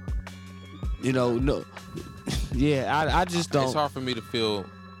 no. Yeah, I just don't. It's hard for me to feel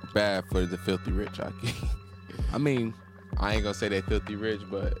bad for the filthy rich, Ahki. I mean, I ain't gonna say they filthy rich,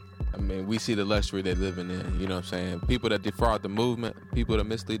 but I mean, we see the luxury they're living in. You know what I'm saying? People that defraud the movement, people that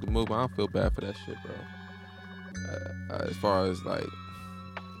mislead the movement, I don't feel bad for that shit, bro. As far as like,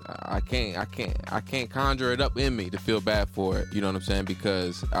 I can't conjure it up in me to feel bad for it. You know what I'm saying?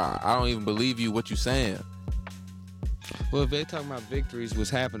 Because I don't even believe you what you saying. well, if they talking about victories, was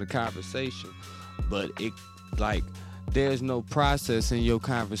having a conversation, but it, like, there's no process in your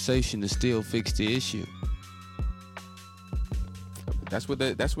conversation to still fix the issue. That's what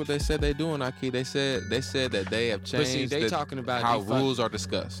they said they're doing, Ahki. They said that they have changed. But see, they talking about how rules are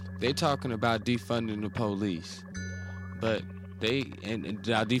discussed. They talking about defunding the police, but and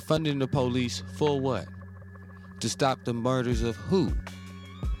are defunding the police for what? To stop the murders of who?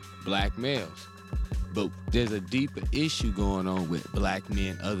 Black males. But there's a deeper issue going on with black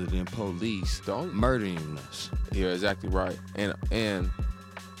men other than police murdering us. You're exactly right. And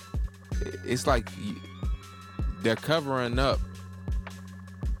it's like they're covering up.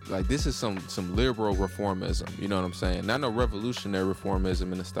 Like, this is some liberal reformism, you know what I'm saying? Not no revolutionary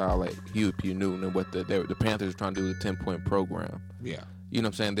reformism in the style like Huey P. Newton and what the Panthers are trying to do with the 10-point program. Yeah. You know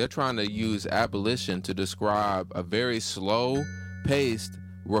what I'm saying? They're trying to use abolition to describe a very slow-paced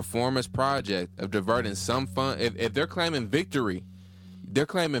reformist project of diverting some fund. If they're claiming victory,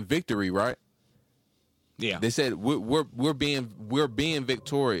 right? Yeah. They said we're being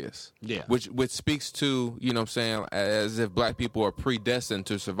victorious. Yeah. Which speaks to, you know what I'm saying, as if black people are predestined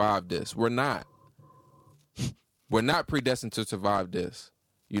to survive this. We're not. We're not predestined to survive this.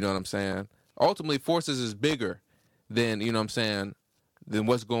 You know what I'm saying? Ultimately, forces is bigger than, you know what I'm saying, than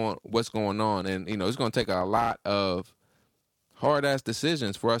what's going on. And, you know, it's going to take a lot of hard-ass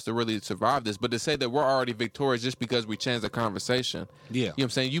decisions for us to really survive this. But to say that we're already victorious just because we changed the conversation, yeah, you know what I'm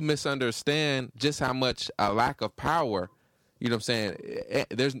saying, you misunderstand just how much a lack of power, you know what I'm saying,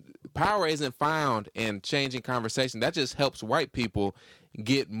 there's power isn't found in changing conversation. That just helps white people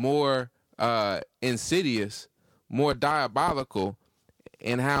get more insidious, more diabolical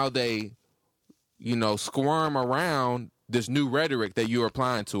in how they, you know, squirm around this new rhetoric that you're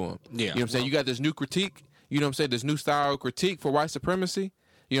applying to them. Yeah. You know what I'm saying? You got this new critique. You know what I'm saying? This new style of critique for white supremacy.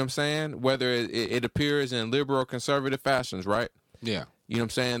 You know what I'm saying? Whether it appears in liberal or conservative fashions, right? Yeah. You know what I'm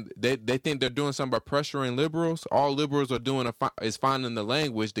saying? They think they're doing something by pressuring liberals. All liberals are doing is finding the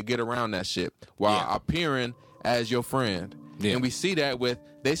language to get around that shit while appearing as your friend. Yeah. And we see that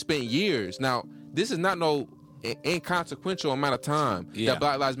they spent years. Now, this is not no inconsequential amount of time that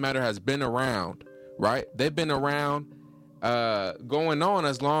Black Lives Matter has been around, right? They've been around going on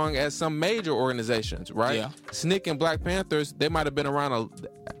as long as some major organizations, right? Yeah. SNCC and Black Panthers, they might have been around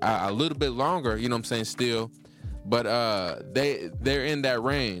a little bit longer, you know what I'm saying, still. But they're in that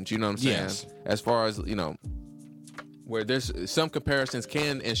range, you know what I'm saying? Yes. As far as, you know, where there's some comparisons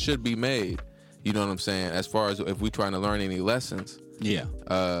can and should be made, you know what I'm saying, as far as if we're trying to learn any lessons. Yeah.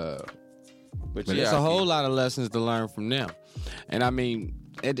 But there's a whole lot of lessons to learn from them. And I mean,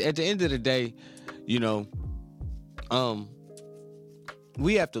 at the end of the day, you know,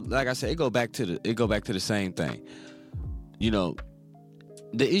 we have to, like I said, it go back to the same thing. You know,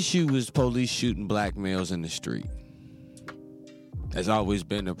 the issue was police shooting black males in the street. That's always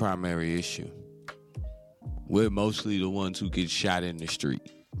been the primary issue. We're mostly the ones who get shot in the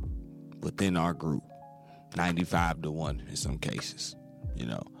street within our group, 95-1 in some cases. You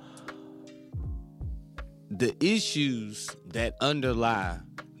know, the issues that underlie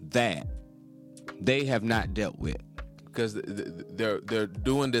that they have not dealt with. Because they're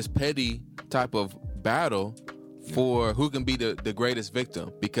doing this petty type of battle for who can be the greatest victim,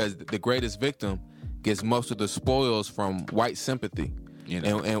 because the greatest victim gets most of the spoils from white sympathy, you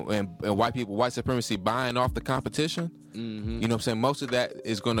know, and white people, white supremacy buying off the competition. Mm-hmm. You know what I'm saying? Most of that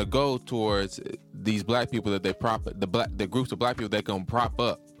is going to go towards these black people that they the groups of black people that can prop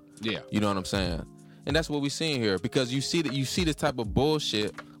up. Yeah, you know what I'm saying? And that's what we're seeing here, because you see this type of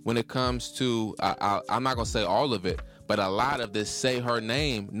bullshit when it comes to I'm not gonna say all of it, but a lot of this say her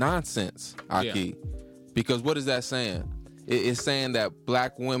name nonsense, Ahki. Yeah. Because what is that saying? It's saying that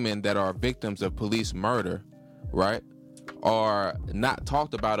black women that are victims of police murder, right, are not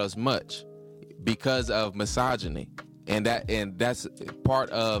talked about as much because of misogyny. And that's part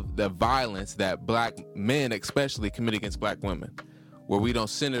of the violence that black men especially commit against black women, where we don't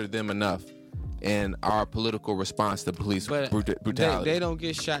center them enough in our political response to police brutality. They don't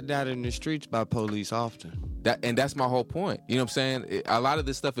get shot down in the streets by police often. That's my whole point. You know what I'm saying? A lot of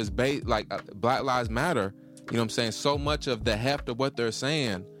this stuff is based, like Black Lives Matter, you know what I'm saying? So much of the heft of what they're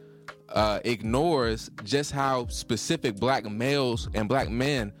saying ignores just how specific black males and black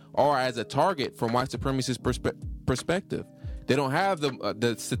men are as a target from white supremacist perspective. They don't have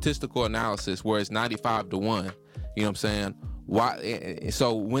the statistical analysis where it's 95-1. You know what I'm saying? Why?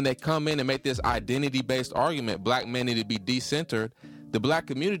 So when they come in and make this identity-based argument, black men need to be decentered, the black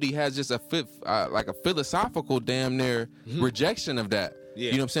community has just a philosophical damn near rejection of that. Yeah.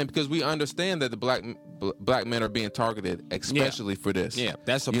 You know what I'm saying? Because we understand that the black men are being targeted, especially for this. Yeah,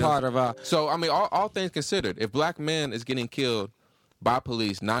 that's a part of our... So, I mean, all things considered, if black men is getting killed by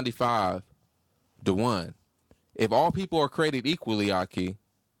police 95-1, if all people are created equally, Ahki,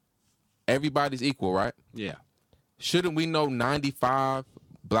 everybody's equal, right? Yeah. Shouldn't we know 95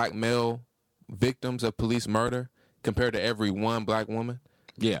 black male victims of police murder compared to every one black woman?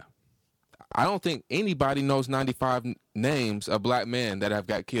 Yeah. I don't think anybody knows 95 names of black men that have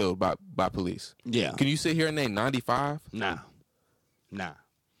got killed by police. Yeah. Can you sit here and name 95? Nah.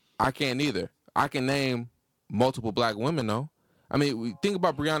 I can't either. I can name multiple black women, though. I mean, think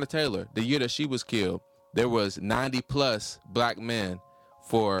about Breonna Taylor. The year that she was killed, there was 90-plus black men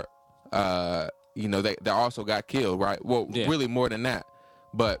for, that also got killed, right? Well, really more than that.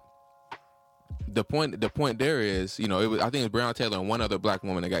 But the point there is, I think it was Breonna Taylor and one other black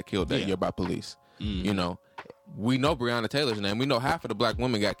woman that got killed that year by police. Mm. We know Breonna Taylor's name. We know half of the black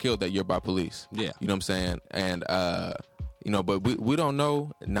women got killed that year by police. Yeah. You know what I'm saying? And, but we don't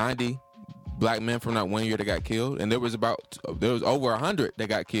know 90 black men from that one year that got killed. And there was over 100 that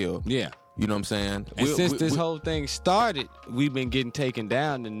got killed. Yeah. You know what I'm saying? And since this whole thing started, we've been getting taken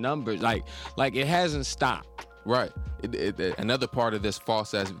down in numbers. Like it hasn't stopped. Right. Another part of this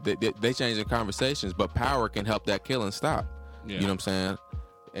false ass, they change the conversations, but power can help that killing stop. Yeah. You know what I'm saying?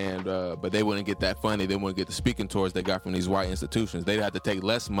 And but they wouldn't get that funding. They wouldn't get the speaking tours they got from these white institutions. They'd have to take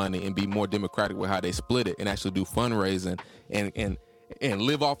less money and be more democratic with how they split it and actually do fundraising and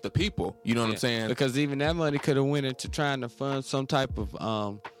live off the people. You know what I'm saying? Because even that money could have went into trying to fund some type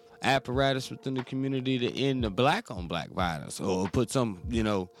of apparatus within the community to end the black on black violence, or put some,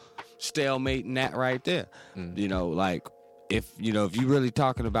 stalemate in that right there. Mm. If you're really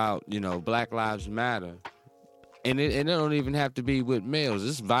talking about, Black Lives Matter, and it don't even have to be with males.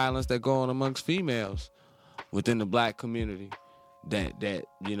 It's violence that go on amongst females within the black community that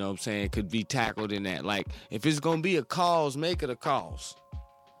could be tackled in that. Like, if it's gonna be a cause, make it a cause.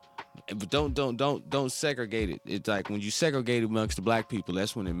 But don't segregate it. It's like when you segregate it amongst the black people,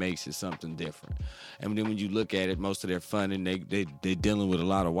 that's when it makes it something different. And then when you look at it, most of their funding, they're dealing with a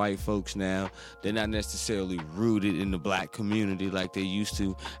lot of white folks now. They're not necessarily rooted in the black community like they used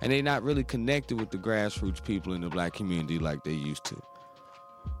to, and they're not really connected with the grassroots people in the black community like they used to,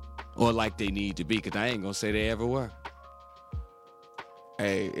 or like they need to be. Because I ain't gonna say they ever were.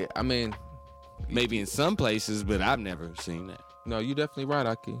 Hey, I mean, maybe in some places, but I've never seen that. No, you're definitely right,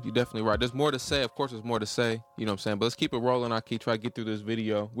 Ahki. You're definitely right. There's more to say. Of course, there's more to say. You know what I'm saying? But let's keep it rolling, Ahki. Try to get through this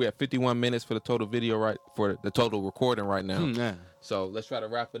video. We have 51 minutes for the total video, right? For the total recording right now. Yeah. So let's try to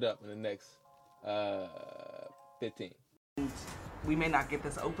wrap it up in the next 15. We may not get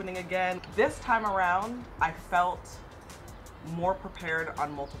this opening again. This time around, I felt more prepared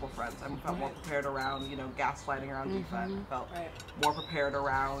on multiple fronts. I felt more prepared around, gaslighting around defund. I felt more prepared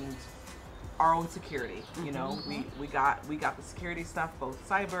around our own security. We got the security stuff, both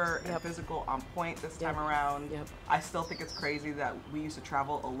cyber and physical, on point this time around. I still think it's crazy that we used to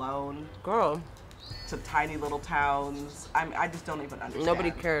travel alone, to tiny little towns. I just don't even understand. Nobody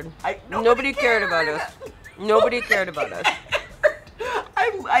cared. Nobody cared about us. Nobody cared about us.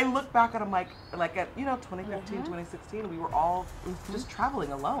 I look back and I'm like at 2015, 2016, we were all just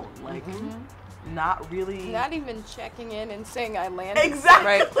traveling alone, not really, not even checking in and saying I landed.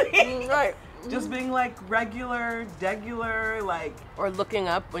 Exactly. Right. Just being regular, or looking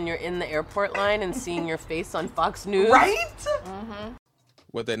up when you're in the airport line and seeing your face on Fox News. Right? Mm-hmm.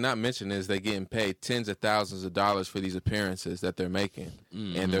 What they're not mentioning is they're getting paid tens of thousands of dollars for these appearances that they're making.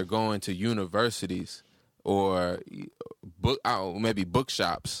 Mm-hmm. And they're going to universities or maybe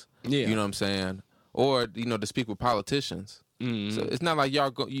bookshops. Yeah. You know what I'm saying? Or, to speak with politicians. Mm-hmm. So it's not like y'all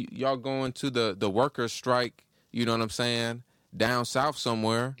going to the workers' strike, you know what I'm saying, down south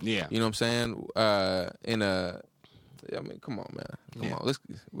somewhere. Yeah. You know what I'm saying? Come on, man. Come on.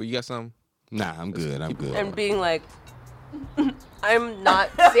 You got something? Nah, I'm good. I'm good. And being like, I'm not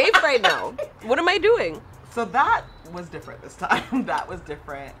safe right now. What am I doing? So that was different this time. That was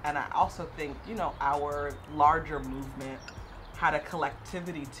different. And I also think, our larger movement had a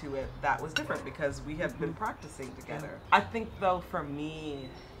collectivity to it that was different because we have been practicing together. I think, though, for me,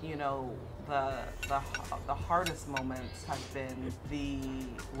 the hardest moments have been the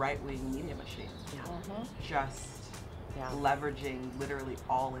right-wing media machine. Yeah. Mm-hmm. Just leveraging literally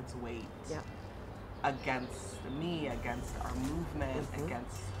all its weight against me, against our movement,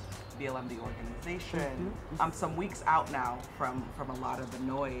 against BLM, the organization. I'm some weeks out now from a lot of the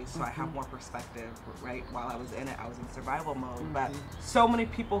noise, so I have more perspective, right? While I was in it, I was in survival mode. But so many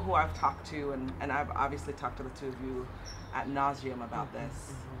people who I've talked to, and I've obviously talked to the two of you ad nauseum about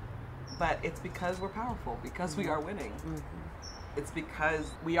this, but it's because we're powerful, because we are winning. It's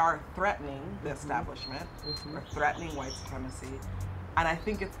because we are threatening the establishment, we're threatening white supremacy. And I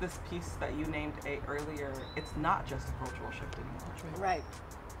think it's this piece that you named earlier, it's not just a cultural shift anymore. Right.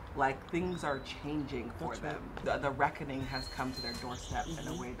 Things are changing for them. The reckoning has come to their doorstep in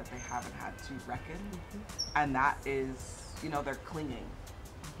a way that they haven't had to reckon. And that is, they're clinging.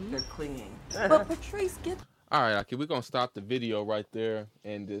 They're clinging. But Patrice, All right, Ahki, we're going to stop the video right there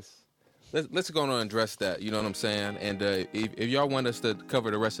and just let's go on and address that. You know what I'm saying? And if y'all want us to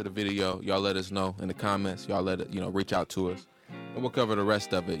cover the rest of the video, y'all let us know in the comments. Y'all reach out to us, and we'll cover the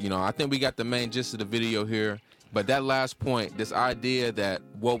rest of it. You know, I think we got the main gist of the video here. But that last point, this idea that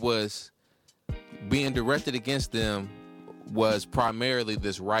what was being directed against them was primarily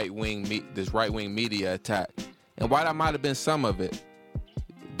this right wing media attack, and while that might have been some of it,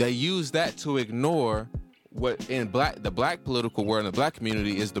 they used that to ignore what in the black political world, in the black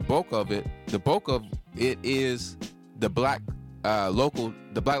community, is the bulk of it. The bulk of it is the Black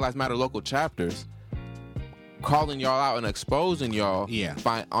Lives Matter local chapters calling y'all out and exposing y'all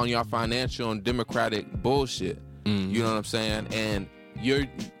on y'all financial and democratic bullshit. Mm-hmm. You know what I'm saying? And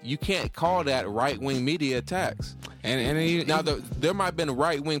you can't call that right-wing media attacks. Now there might have been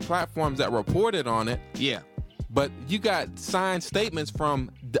right-wing platforms that reported on it. Yeah. But you got signed statements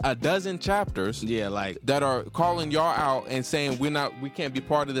from a dozen chapters, that are calling y'all out and saying we can't be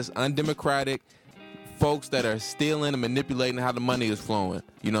part of this undemocratic folks that are stealing and manipulating how the money is flowing.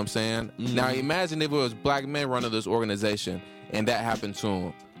 You know what I'm saying? Mm-hmm. Now imagine if it was black men running this organization and that happened to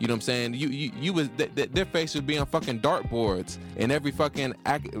them. You know what I'm saying? You was their face would be on fucking dartboards in every fucking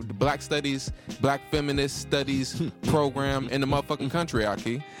black feminist studies program in the motherfucking country,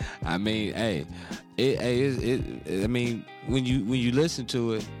 Ahki. I mean, I mean, when you listen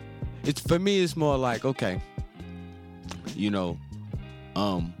to it, it's for me. It's more like, okay, you know,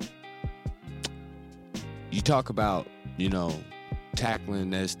 you talk about, you know,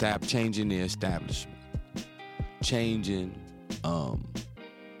 tackling changing the establishment, changing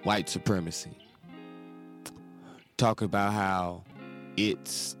white supremacy. Talk about how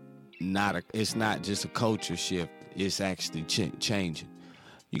it's not just a culture shift, it's actually changing.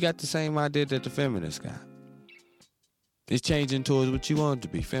 You got the same idea that the feminists got. It's changing towards what you want it to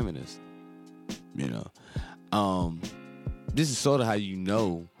be, feminist. You know, this is sort of how you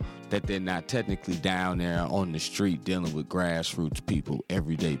know that they're not technically down there on the street dealing with grassroots people,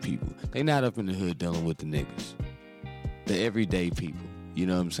 everyday people. They're not up in the hood dealing with the niggas. The everyday people. You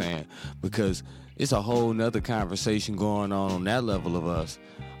know what I'm saying? Because it's a whole nother conversation going on that level of us,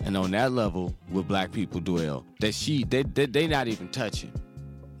 and on that level where black people dwell, that they not even touching.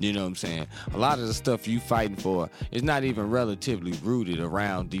 You know what I'm saying? A lot of the stuff you fighting for is not even relatively rooted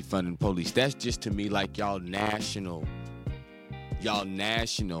around defunding police. That's just, to me, like y'all national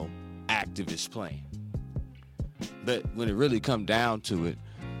activists playing. But when it really come down to it,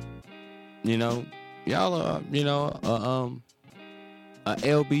 you know, y'all are, you know, a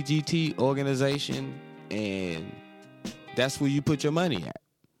LBGT organization, and that's where you put your money at.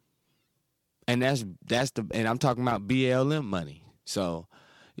 And and I'm talking about BLM money. So,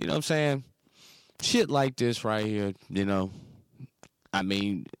 you know what I'm saying? Shit like this right here, you know, I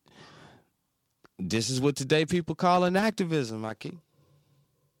mean, this is what today people call an activism, Ahki.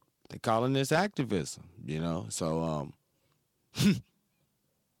 They calling this activism, you know? So,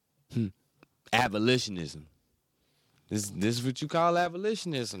 abolitionism. This is what you call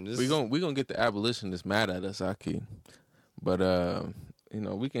abolitionism. We're gonna get the abolitionists mad at us, Ahki. But you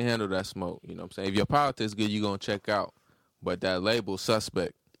know, we can handle that smoke. You know what I'm saying? If your politics good, you're gonna check out. But that label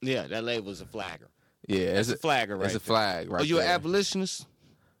suspect. Yeah, that label's a flagger. Yeah, it's a flagger, right? It's a flag, right? Oh, you an abolitionist?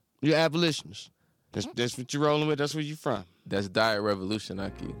 You're an abolitionist. That's what you're rolling with. That's where you from. That's diet revolution,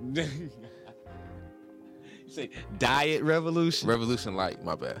 Ahki. You say diet revolution? Revolution light,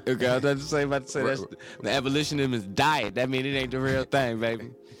 my bad. Okay, I was about to say that's the abolitionism is diet. That means it ain't the real thing, baby.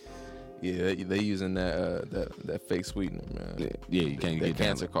 Yeah, they using that fake sweetener, man. Yeah, you can't get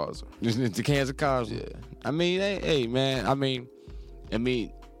cancer causer. It's a cancer causer. Yeah. I mean, hey, man. I mean,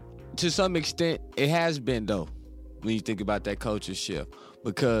 to some extent, it has been though. When you think about that culture shift,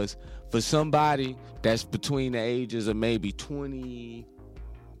 because for somebody that's between the ages of maybe 20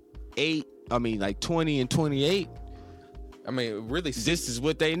 and 28. I mean, really, this is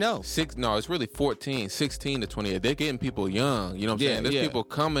what they know. It's really 16 to 28. They're getting people young. You know what I'm saying? There's people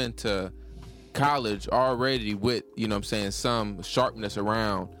coming to college already with, you know what I'm saying, some sharpness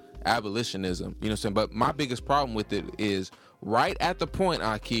around abolitionism. You know what I'm saying? But my biggest problem with it is right at the point,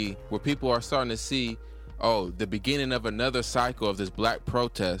 Ahki, where people are starting to see, the beginning of another cycle of this black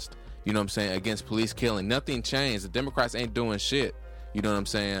protest, you know what I'm saying, against police killing. Nothing changed. The Democrats ain't doing shit. You know what I'm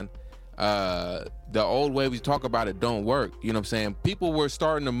saying? The old way we talk about it don't work. You know what I'm saying? People were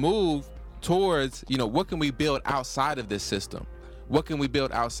starting to move towards, you know, what can we build outside of this system? What can we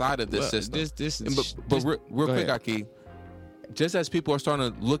build outside of this system? But real quick, Ahki, just as people are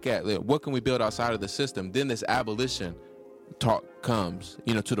starting to look at what can we build outside of the system, then this abolition talk comes,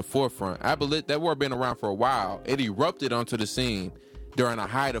 you know, to the forefront. That word been around for a while. It erupted onto the scene during a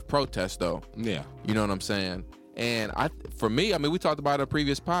height of protest, though. Yeah. You know what I'm saying? And for me, I mean, we talked about it in a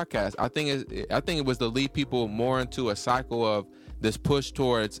previous podcast. I think it was to lead people more into a cycle of this push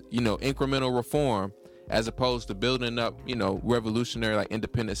towards, you know, incremental reform, as opposed to building up, you know, revolutionary, like,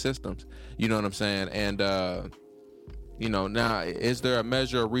 independent systems. You know what I'm saying? And you know, now, is there a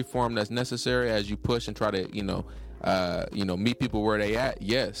measure of reform that's necessary as you push and try to, you know, meet people where they at?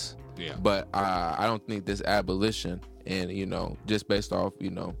 Yes. Yeah. But I don't think this abolition, and, you know, just based off,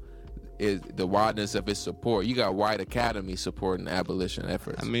 you know, is the wideness of its support. You got white academy supporting abolition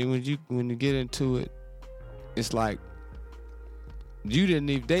efforts. I mean, when you get into it, it's like I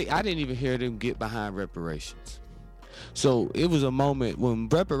didn't even hear them get behind reparations. So it was a moment when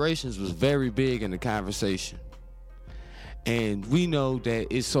reparations was very big in the conversation. And we know that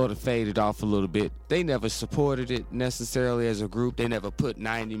it sort of faded off a little bit. They never supported it necessarily as a group. They never put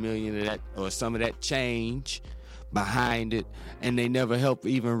 90 million of that or some of that change behind it, and they never helped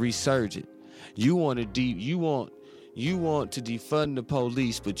even resurge it. You want to defund the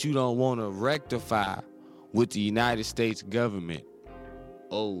police, but you don't want to rectify what the United States government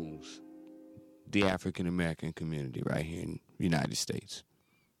owes the African American community right here in the United States.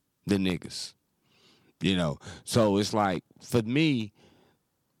 The niggas. You know, so it's like, for me,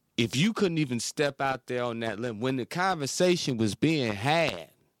 if you couldn't even step out there on that limb, when the conversation was being had,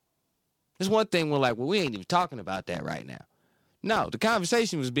 there's one thing we're like, well, we ain't even talking about that right now. No, the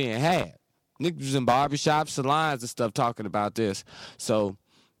conversation was being had. Niggas was in barbershops, salons and stuff talking about this. So,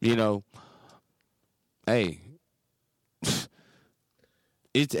 you know, hey,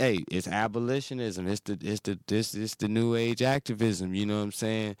 it's abolitionism. It's the new age activism. You know what I'm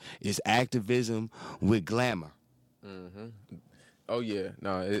saying? It's activism with glamour. Mm-hmm. Oh yeah,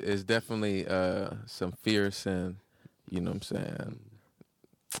 no, it's definitely some fierce and, you know what I'm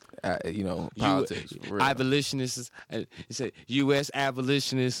saying, you know, politics. Abolitionists. It said U.S.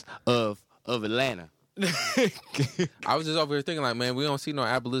 abolitionists of Atlanta. I was just over here thinking, like, man, we don't see no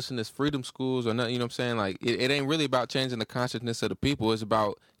abolitionist freedom schools or nothing. You know what I'm saying? Like, it ain't really about changing the consciousness of the people. It's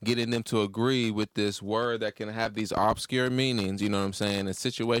about getting them to agree with this word that can have these obscure meanings. You know what I'm saying? And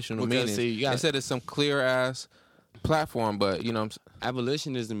situational meanings. Instead of some clear ass platform, but you know,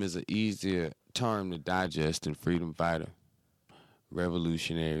 abolitionism is an easier term to digest than freedom fighter,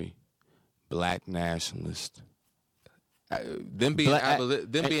 revolutionary, black nationalist. Them being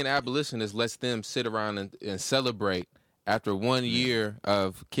abolitionists lets them sit around and celebrate after 1 year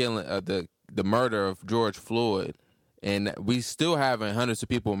of killing the murder of George Floyd, and we still having hundreds of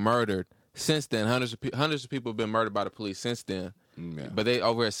people murdered since then. Hundreds of people have been murdered by the police since then. Yeah. But they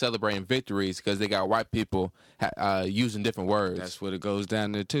over here celebrating victories because they got white people using different words. That's what it goes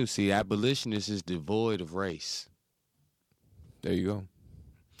down there too. See, abolitionist is devoid of race. There you go.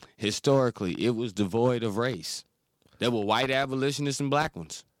 Historically, it was devoid of race. There were white abolitionists and black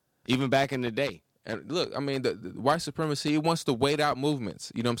ones, even back in the day. And look, I mean, the white supremacy, it wants to wait out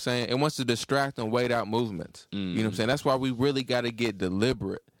movements. You know what I'm saying? It wants to distract and wait out movements. Mm-hmm. You know what I'm saying? That's why we really got to get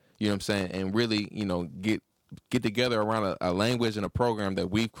deliberate, you know what I'm saying, and really, you know, get together around a language and a program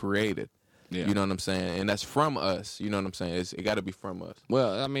that we've created. Yeah. You know what I'm saying? And that's from us. You know what I'm saying? It got to be from us.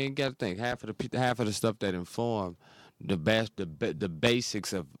 Well, I mean, you got to think, half of the stuff that informed the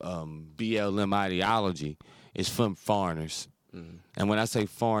basics of BLM ideology is from foreigners. Mm-hmm. And when I say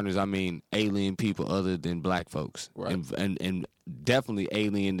foreigners, I mean alien people other than black folks. Right. And definitely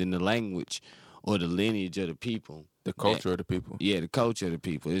alien in the language or the lineage of the people. The culture of the people. Yeah, the culture of the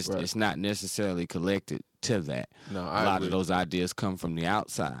people. It's not necessarily collected to that. No, a lot of those ideas come from the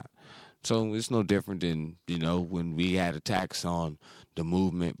outside. So it's no different than, you know, when we had attacks on the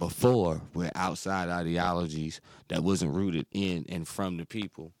movement before, where outside ideologies that wasn't rooted in and from the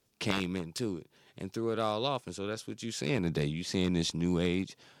people came into it and threw it all off. And so that's what you're seeing today. You're seeing this new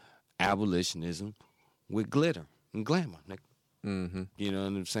age abolitionism with glitter and glamour. Mm-hmm. You know what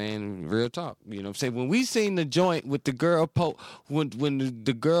I'm saying? Real talk. You know what I'm saying? When we seen the joint with the girl, when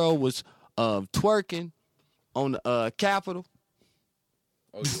the girl was twerking on the Capitol.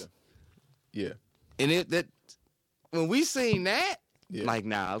 Oh, yeah. Yeah. And when we seen that, like,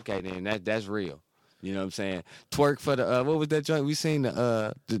 nah, okay, then that's real. You know what I'm saying? Twerk for the what was that joint? We seen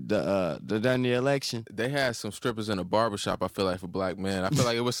the during the election. They had some strippers in a barbershop, I feel like, for black men. I feel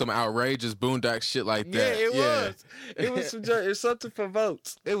like it was some outrageous boondock shit like that. Yeah, it was. It was some it was something for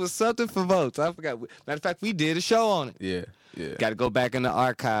votes. It was something for votes. I forgot. Matter of fact, we did a show on it. Yeah. Yeah. Got to go back in the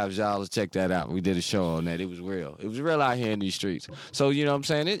archives, y'all. Let's check that out. We did a show on that. It was real. It was real out here in these streets. So, you know what I'm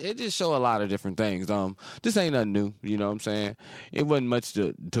saying? It just show a lot of different things. This ain't nothing new. You know what I'm saying? It wasn't much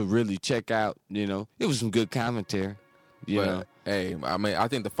to really check out. You know, it was some good commentary. You know? Hey, I mean, I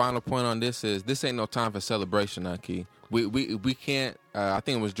think the final point on this is this ain't no time for celebration, Ahki. We can't. I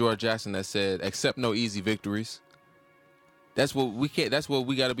think it was George Jackson that said, "Accept no easy victories." That's what we can't. That's what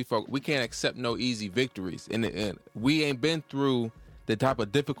we got to be focused. We can't accept no easy victories, and we ain't been through the type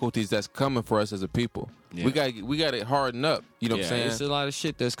of difficulties that's coming for us as a people. Yeah. We got to harden up. You know what I'm saying? It's a lot of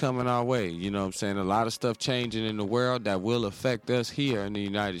shit that's coming our way. You know what I'm saying? A lot of stuff changing in the world that will affect us here in the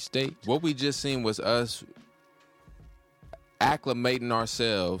United States. What we just seen was us acclimating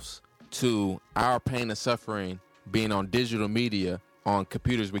ourselves to our pain and suffering being on digital media on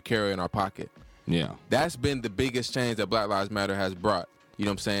computers we carry in our pocket. Yeah. That's been the biggest change that Black Lives Matter has brought. You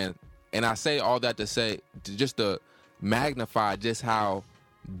know what I'm saying? And I say all that to say, just to magnify just how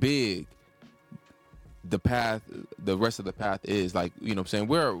big the rest of the path is. Like, you know what I'm saying?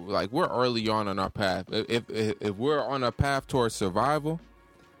 We're early on our path. If we're on a path towards survival,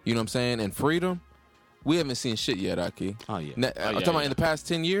 you know what I'm saying, and freedom, we haven't seen shit yet, Ahki. Oh, yeah. I'm talking about in the past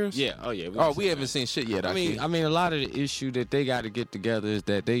 10 years? Yeah. Oh, yeah. We haven't seen shit yet, Ahki. I mean, a lot of the issue that they got to get together is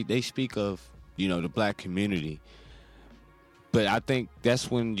that they speak of, you know, the black community. But I think that's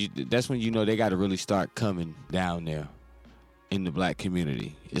when you know they got to really start coming down there in the black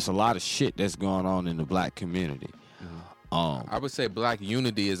community. It's a lot of shit that's going on in the black community. I would say black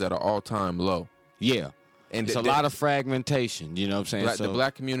unity is at an all-time low. Yeah. And it's a lot of fragmentation, you know what I'm saying? The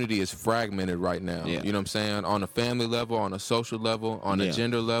black community is fragmented right now. Yeah. You know what I'm saying? On a family level, on a social level, on a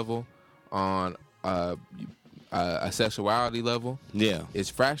gender level, on a sexuality level. Yeah. It's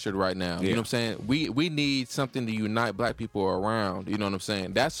fractured right now. You know what I'm saying? We need something to unite black people around. You know what I'm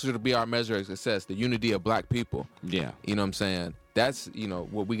saying? That should be our measure of success, the unity of black people. Yeah. You know what I'm saying? That's, you know,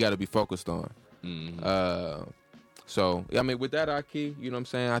 what we got to be focused on. Mm-hmm. So, I mean, with that, Ahki, you know what I'm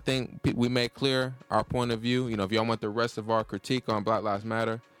saying? I think we made clear our point of view. You know, if y'all want the rest of our critique on Black Lives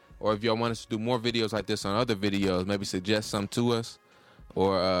Matter, or if y'all want us to do more videos like this on other videos, maybe suggest some to us,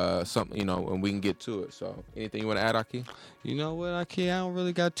 or something, you know, and we can get to it. So, anything you want to add, Ahki? You know what, Ahki? I don't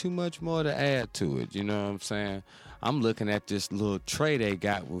really got too much more to add to it. You know what I'm saying? I'm looking at this little tray they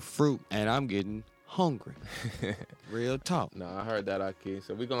got with fruit, and I'm getting hungry. Real talk. No, I heard that, Ahki.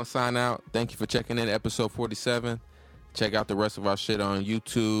 So, we're going to sign out. Thank you for checking in episode 47. Check out the rest of our shit on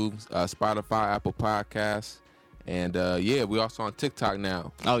YouTube, Spotify, Apple Podcasts. And, we also on TikTok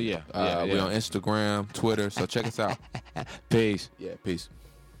now. Oh, yeah. We on Instagram, Twitter. So check us out. Peace. Yeah, peace.